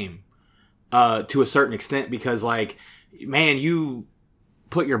same to a certain extent, because, like, man, you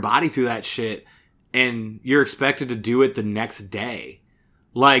put your body through that shit and you're expected to do it the next day.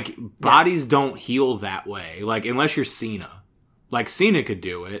 Like, bodies don't heal that way. Like, unless you're Cena. Like, Cena could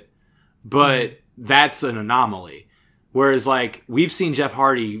do it, but that's an anomaly. Whereas, like, we've seen Jeff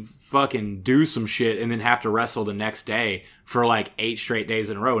Hardy fucking do some shit and then have to wrestle the next day for, like, 8 straight days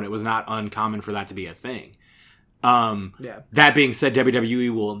in a row, and it was not uncommon for that to be a thing. That being said,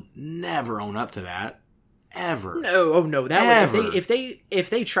 WWE will never own up to that. Ever. No. That would, if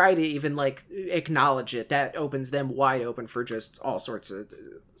they try to even like acknowledge it, that opens them wide open for just all sorts of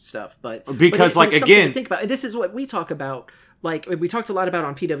stuff. But again, think about, this is what we talk about. Like, we talked a lot about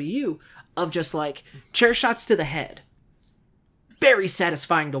on PWU of just like chair shots to the head. Very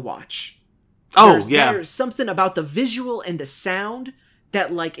satisfying to watch. There's something about the visual and the sound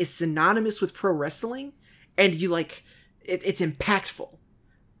that like is synonymous with pro wrestling, and you like it's impactful.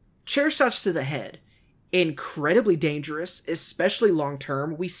 Chair shots to the head. Incredibly dangerous, especially long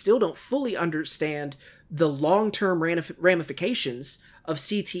term. We still don't fully understand the long term ramifications of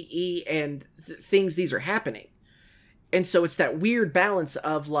CTE and things these are happening. And so it's that weird balance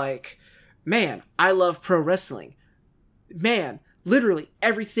of like, man, I love pro wrestling. Man, literally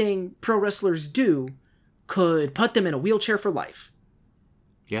everything pro wrestlers do could put them in a wheelchair for life.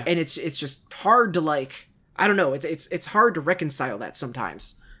 Yeah. And it's just hard to like, I don't know, it's hard to reconcile that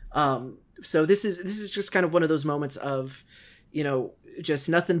sometimes. So this is just kind of one of those moments of, you know, just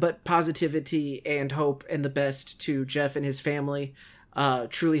nothing but positivity and hope and the best to Jeff and his family.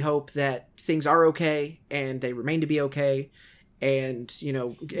 Truly hope that things are okay and they remain to be okay, and, you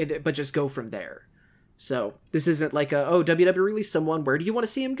know, but just go from there. So this isn't like WWE released someone, where do you want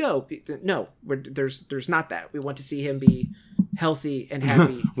to see him go? No, there's not that. We want to see him be healthy and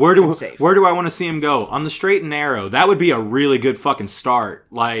happy and safe. Where do I want to see him go? On the straight and narrow. That would be a really good fucking start.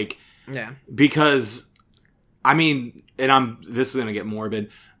 Like, yeah, because, I mean, and this is going to get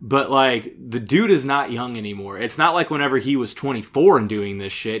morbid, but like, the dude is not young anymore. It's not like whenever he was 24 and doing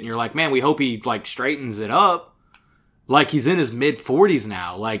this shit, and you're like, man, we hope he like straightens it up. Like, he's in his mid 40s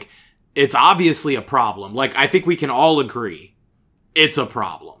now. Like, it's obviously a problem. Like, I think we can all agree it's a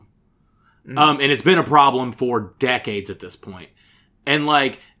problem. And it's been a problem for decades at this point. And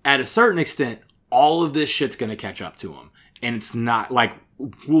like, at a certain extent, all of this shit's going to catch up to him. And it's not like,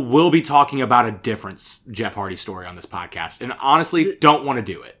 we'll be talking about a different Jeff Hardy story on this podcast, and honestly, don't want to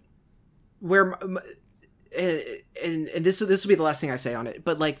do it. Where, and this will be the last thing I say on it,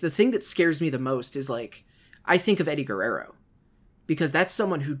 but like, the thing that scares me the most is like, I think of Eddie Guerrero, because that's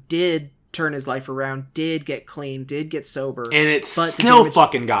someone who did turn his life around, did get clean, did get sober, and it still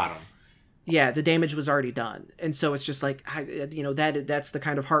fucking got him. Yeah, the damage was already done, and so it's just like, you know, that's the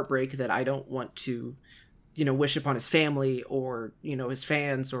kind of heartbreak that I don't want to, you know, wish upon his family or, you know, his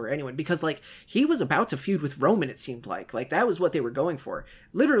fans or anyone, because like, he was about to feud with Roman, it seemed like that was what they were going for.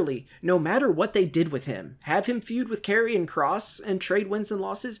 Literally, no matter what they did with him, have him feud with Kerry and Cross and trade wins and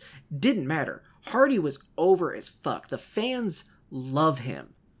losses, didn't matter. Hardy was over as fuck. The fans love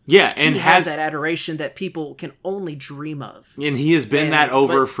him. Yeah, and he has that adoration that people can only dream of. And he has been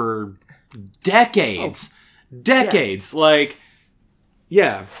for decades. Decades. Yeah. Like,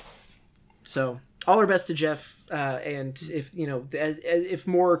 yeah. So, all our best to Jeff, and if, you know, if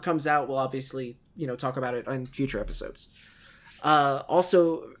more comes out, we'll obviously, you know, talk about it on future episodes.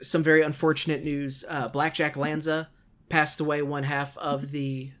 Also, some very unfortunate news. Blackjack Lanza passed away, one half of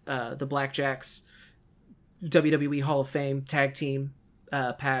the Blackjacks WWE Hall of Fame tag team,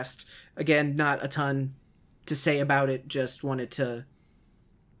 passed. Again, not a ton to say about it, just wanted to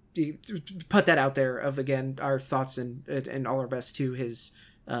put that out there of, again, our thoughts and all our best to his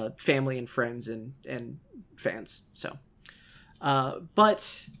family and friends and fans. So,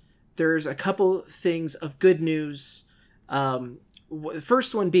 but there's a couple things of good news.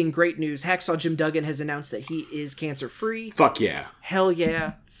 first one being great news. Hacksaw Jim Duggan has announced that he is cancer-free. Fuck yeah. Hell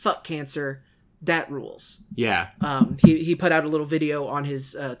yeah. Fuck cancer. That rules. Yeah. He put out a little video on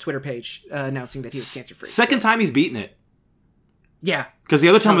his Twitter page announcing that he was cancer-free. Second time he's beaten it. Yeah. Because the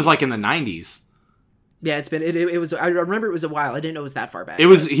other time was like in the 90s. Yeah, it's been it was. I remember it was a while. I didn't know it was that far back. He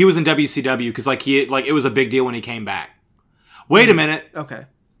was in WCW because it was a big deal when he came back. Wait a minute. Okay.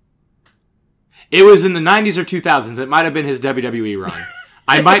 It was in the 90s or 2000s. It might have been his WWE run.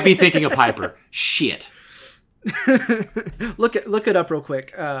 I might be thinking of Piper. Shit. Look it up real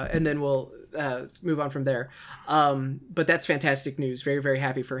quick, and then we'll move on from there. But that's fantastic news. Very, very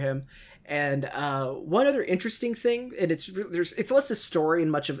happy for him. And one other interesting thing, and it's less a story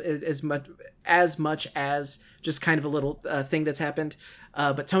and as much as just kind of a little thing that's happened.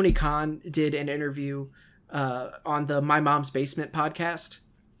 But Tony Khan did an interview on the My Mom's Basement podcast,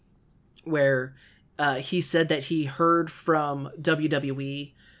 where he said that he heard from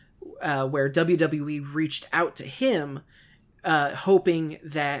WWE, where WWE reached out to him, hoping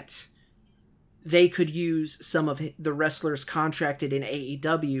that they could use some of the wrestlers contracted in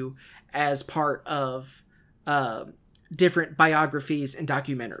AEW as part of different biographies and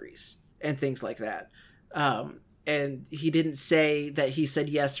documentaries and things like that. And he didn't say that he said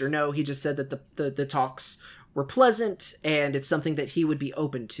yes or no. He just said that the talks were pleasant and it's something that he would be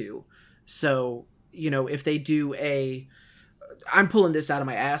open to. So, if they do I'm pulling this out of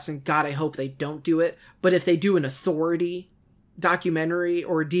my ass, and God, I hope they don't do it. But if they do an Authority documentary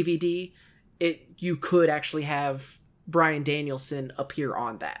or DVD, you could actually have Bryan Danielson appear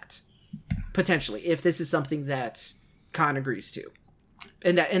on that. Potentially, if this is something that Khan agrees to.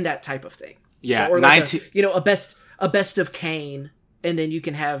 And that type of thing. Yeah. So, or like a best of Kane, and then you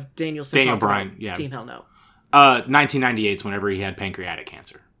can have Daniel Bryan, yeah. Team Hell No. 1998 is whenever he had pancreatic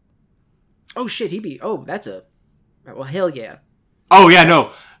cancer. Oh shit, that's well, hell yeah. Oh yeah,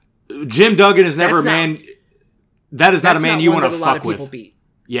 no. Jim Duggan is never a man. That is not a man you want to fuck with. Beat.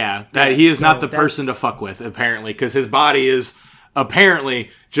 Yeah, he is not the person to fuck with, apparently, because his body is apparently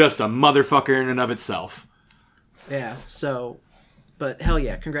just a motherfucker in and of itself. Yeah, so, but hell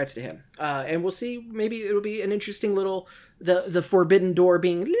yeah, congrats to him. And we'll see, maybe it'll be an interesting little, the forbidden door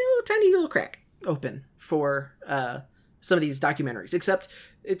being a tiny little crack open for some of these documentaries. Except,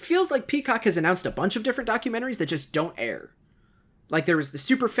 it feels like Peacock has announced a bunch of different documentaries that just don't air. Like, there was the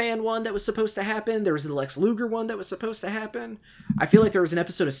Superfan one that was supposed to happen. There was the Lex Luger one that was supposed to happen. I feel like there was an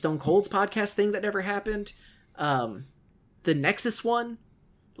episode of Stone Cold's podcast thing that never happened. The Nexus one.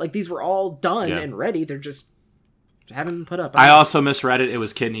 Like, these were all done and ready. They're just haven't been put up. I also misread it. It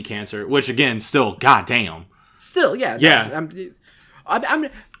was kidney cancer, which, again, still, goddamn. Still, yeah. Yeah.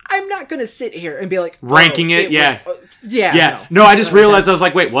 I'm not going to sit here and be like... ranking it, yeah. Yeah. No, I just realized, I was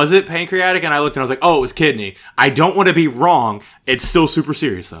like, wait, was it pancreatic? And I looked and I was like, oh, it was kidney. I don't want to be wrong. It's still super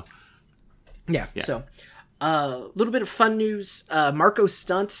serious, though. Yeah. So, a little bit of fun news. Marco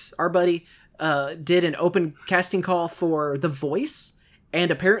Stunt, our buddy, did an open casting call for The Voice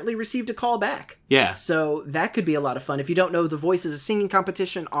and apparently received a call back. Yeah. So, that could be a lot of fun. If you don't know, The Voice is a singing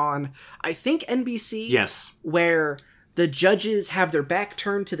competition on, I think, NBC. Yes. Where the judges have their back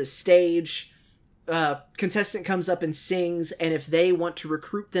turned to the stage. Contestant comes up and sings, and if they want to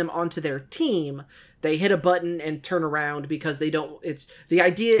recruit them onto their team, they hit a button and turn around because they don't. It's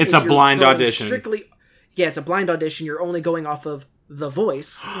a blind audition. It's a blind audition. You're only going off of the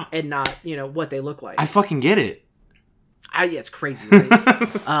voice and not what they look like. I fucking get it. It's crazy.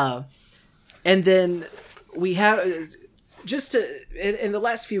 Right? And then we have just in the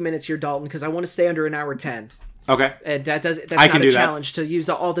last few minutes here, Dalton, because I want to stay under an hour 10. Okay. And that's not a challenge to use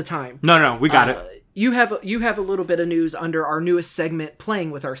all the time. No, we got it. You have a little bit of news under our newest segment,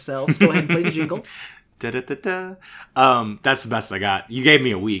 Playing with Ourselves. Go ahead and play the jingle. Da-da-da-da. That's the best I got. You gave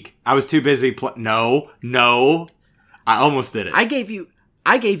me a week. I was too busy. No. I almost did it. I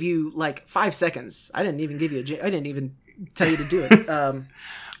gave you like 5 seconds. I didn't even give you I didn't even tell you to do it.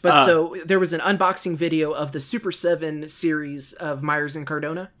 So there was an unboxing video of the Super 7 series of Myers and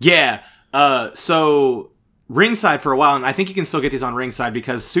Cardona. Yeah. So Ringside for a while, and I think you can still get these on Ringside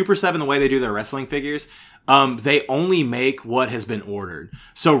because Super 7, the way they do their wrestling figures, they only make what has been ordered.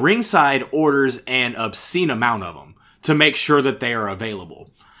 So Ringside orders an obscene amount of them to make sure that they are available.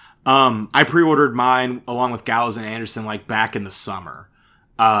 I pre-ordered mine along with Gallows and Anderson like back in the summer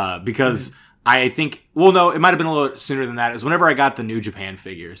because I think, well, no, it might have been a little sooner than that. It was whenever I got the New Japan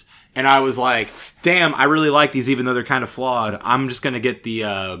figures. And I was like, damn, I really like these even though they're kind of flawed. I'm just going to get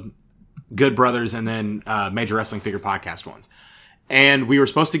the Good Brothers and then Major Wrestling Figure Podcast ones. And we were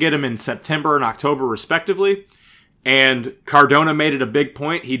supposed to get them in September and October respectively. And Cardona made it a big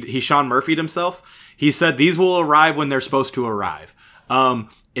point. He Sean Murphy'd himself. He said these will arrive when they're supposed to arrive.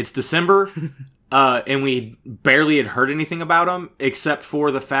 It's December, and we barely had heard anything about them, except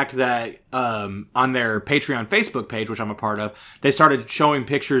for the fact that on their Patreon Facebook page, which I'm a part of, they started showing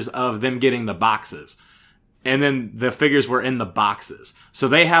pictures of them getting the boxes. And then the figures were in the boxes. So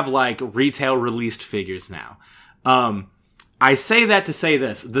they have, like, retail released figures now. I say that to say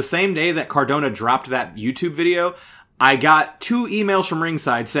this. The same day that Cardona dropped that YouTube video, I got 2 emails from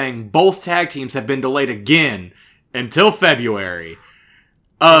Ringside saying both tag teams have been delayed again until February.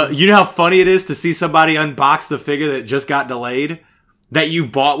 You know how funny it is to see somebody unbox the figure that just got delayed? That you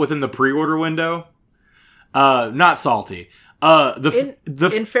bought within the pre-order window? Not salty.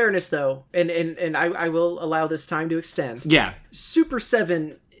 In fairness, though, and I will allow this time to extend. Yeah. Super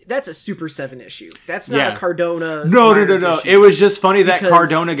 7, that's a Super 7 issue. That's not a Cardona. No. It was just funny that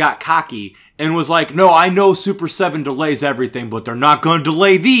Cardona got cocky and was like, no, I know Super 7 delays everything, but they're not going to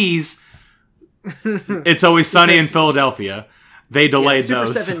delay these. It's Always Sunny in Philadelphia. They delayed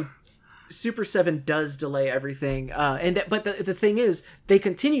those. Super 7 does delay everything, but the thing is, they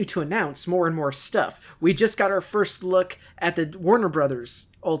continue to announce more and more stuff. We just got our first look at the Warner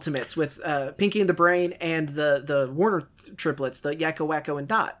Brothers Ultimates with Pinky and the Brain and the Warner triplets, the Yakko, Wacko, and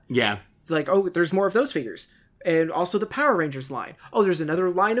Dot. Yeah. Like, oh, there's more of those figures. And also the Power Rangers line. Oh, there's another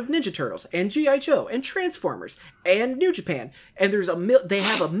line of Ninja Turtles and G.I. Joe and Transformers and New Japan. And there's they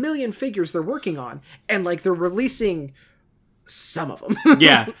have a million figures they're working on, and like they're releasing some of them.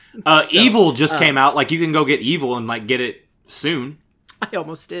 Yeah. Evil just came out. Like, you can go get Evil and, like, get it soon. I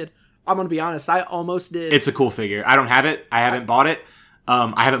almost did. I'm going to be honest. I almost did. It's a cool figure. I don't have it. I haven't bought it.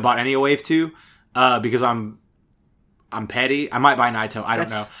 I haven't bought any of Wave 2 because I'm petty. I might buy Naito. I don't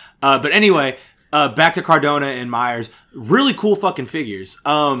know. But anyway, back to Cardona and Myers. Really cool fucking figures.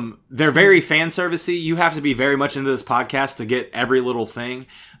 They're very fan servicey. You have to be very much into this podcast to get every little thing.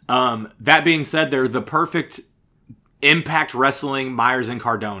 That being said, they're the perfect Impact Wrestling Myers and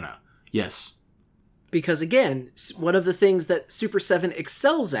Cardona. Yes. Because again, one of the things that Super 7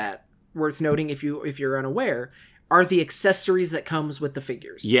 excels at, worth noting if you're unaware, are the accessories that comes with the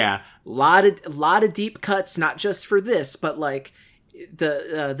figures. Yeah. Lot of deep cuts, not just for this, but like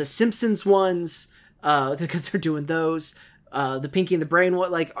the Simpsons ones, because they're doing those. The Pinky and the Brain one,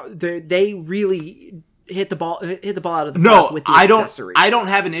 like they really hit the ball out of the park with the accessories. I don't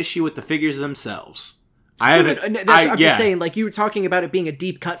have an issue with the figures themselves. I'm just saying, like, you were talking about it being a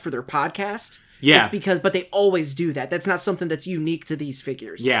deep cut for their podcast. Yeah. But they always do that. That's not something that's unique to these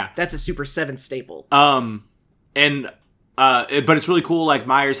figures. Yeah. That's a Super 7 staple. But it's really cool. Like,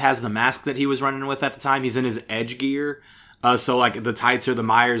 Myers has the mask that he was running with at the time. He's in his Edge gear. So, like, the tights are the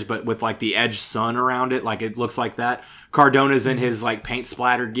Myers, but with, like, the Edge sun around it. Like, it looks like that. Cardona's in his, like, paint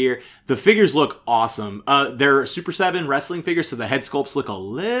splattered gear. The figures look awesome. They're Super 7 wrestling figures, so the head sculpts look a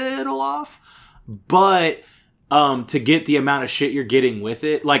little off. But to get the amount of shit you're getting with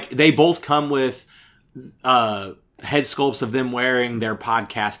it, like, they both come with head sculpts of them wearing their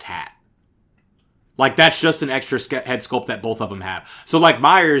podcast hat. Like, that's just an extra head sculpt that both of them have. So, like,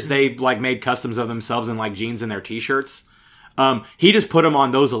 Myers, they, like, made customs of themselves in, like, jeans and their t-shirts. He just put them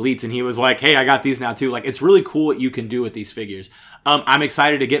on those elites, and he was like, hey, I got these now, too. Like, it's really cool what you can do with these figures. I'm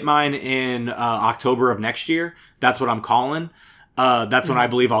excited to get mine in October of next year. That's what I'm calling. That's when I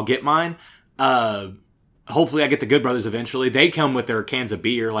believe I'll get mine. Hopefully I get the Good Brothers eventually. They come with their cans of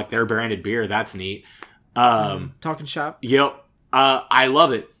beer, like their branded beer. That's neat. Talking shop. Yep. I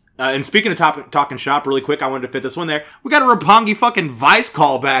love it. And speaking of talking shop, really quick, I wanted to fit this one there. We got a Roppongi fucking Vice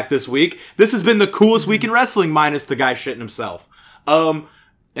call back this week. This has been the coolest week in wrestling, minus the guy shitting himself. And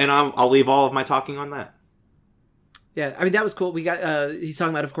I'll leave all of my talking on that. Yeah, I mean, that was cool. We got, he's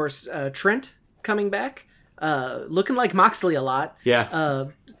talking about, of course, Trent coming back. Looking like Moxley a lot. Yeah.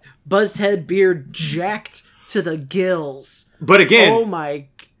 Buzzed head, beard, jacked to the gills. But again, oh my,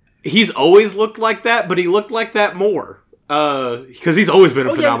 he's always looked like that, but he looked like that more. Because he's always been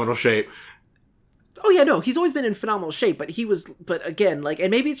in phenomenal shape. Oh yeah, no, he's always been in phenomenal shape, but again, like, and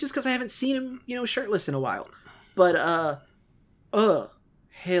maybe it's just because I haven't seen him, shirtless in a while. But,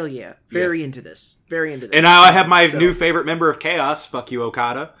 hell yeah. Very into this. And now I have my new favorite member of Chaos, fuck you,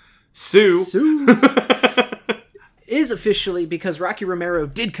 Okada, Sue. Is officially, because Rocky Romero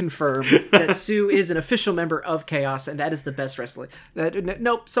did confirm that Sue is an official member of Chaos, and that is the best wrestling.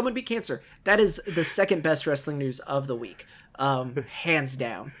 Nope, someone beat cancer. That is the second best wrestling news of the week, hands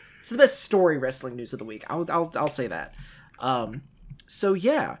down. It's the best story wrestling news of the week. I'll say that. So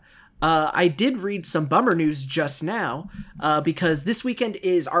yeah, I did read some bummer news just now, because this weekend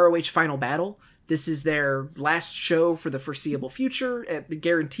is ROH Final Battle. This is their last show for the foreseeable future,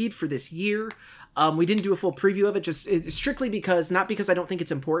 guaranteed for this year. We didn't do a full preview of it, strictly because, not because I don't think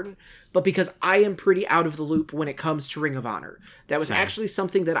it's important, but because I am pretty out of the loop when it comes to Ring of Honor. That was actually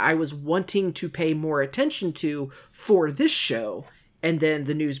something that I was wanting to pay more attention to for this show, and then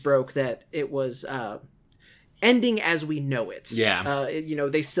the news broke that it was ending as we know it. Yeah.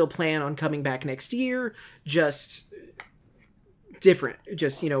 They still plan on coming back next year, just different,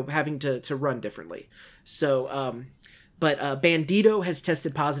 just, having to run differently. So, but Bandito has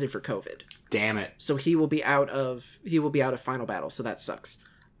tested positive for COVID. Damn it. So he will be out of Final Battle, so that sucks.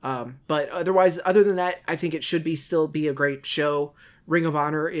 But otherwise, other than that, I think it should still be a great show. Ring of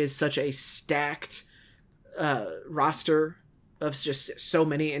Honor is such a stacked roster of just so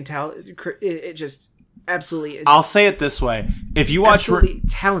many it just absolutely. I'll say it this way: if you watch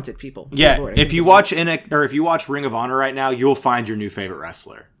talented people, yeah, Lord, if you watch if you watch Ring of Honor right now, you'll find your new favorite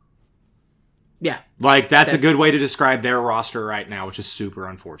wrestler. Yeah, like that's a good way to describe their roster right now, which is super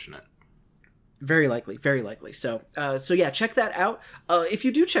unfortunate. Very likely, very likely. So yeah, check that out. If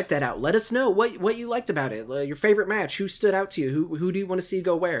you do check that out, let us know what you liked about it. Your favorite match, who stood out to you, who do you want to see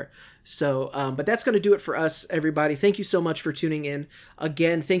go where. So, but that's going to do it for us, everybody. Thank you so much for tuning in.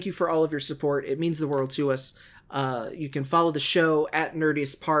 Again, thank you for all of your support. It means the world to us. You can follow the show at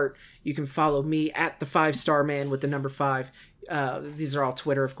Nerdiest Part. You can follow me at the 5-Star Man with the number 5. These are all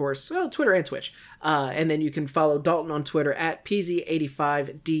Twitter, of course. Well, Twitter and Twitch. And then you can follow Dalton on Twitter at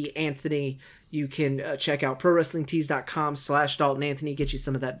PZ85DAnthony. You can check out ProWrestlingTees.com/Dalton Anthony. Get you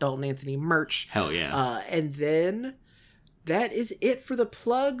some of that Dalton Anthony merch. Hell yeah. And then that is it for the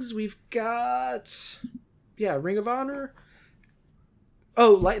plugs. We've got, Ring of Honor.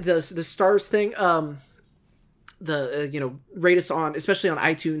 Oh, like the stars thing. Rate us on, especially on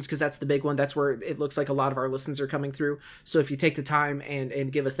iTunes, because that's the big one. That's where it looks like a lot of our listens are coming through. So if you take the time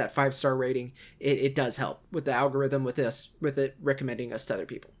and give us that 5-star rating, it does help with the algorithm, with it recommending us to other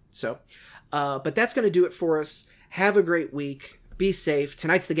people. So, but that's going to do it for us. Have a great week. Be safe.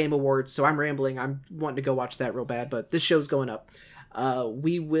 Tonight's the Game Awards, so I'm rambling. I'm wanting to go watch that real bad, but this show's going up.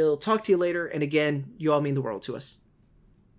 We will talk to you later. And again, you all mean the world to us.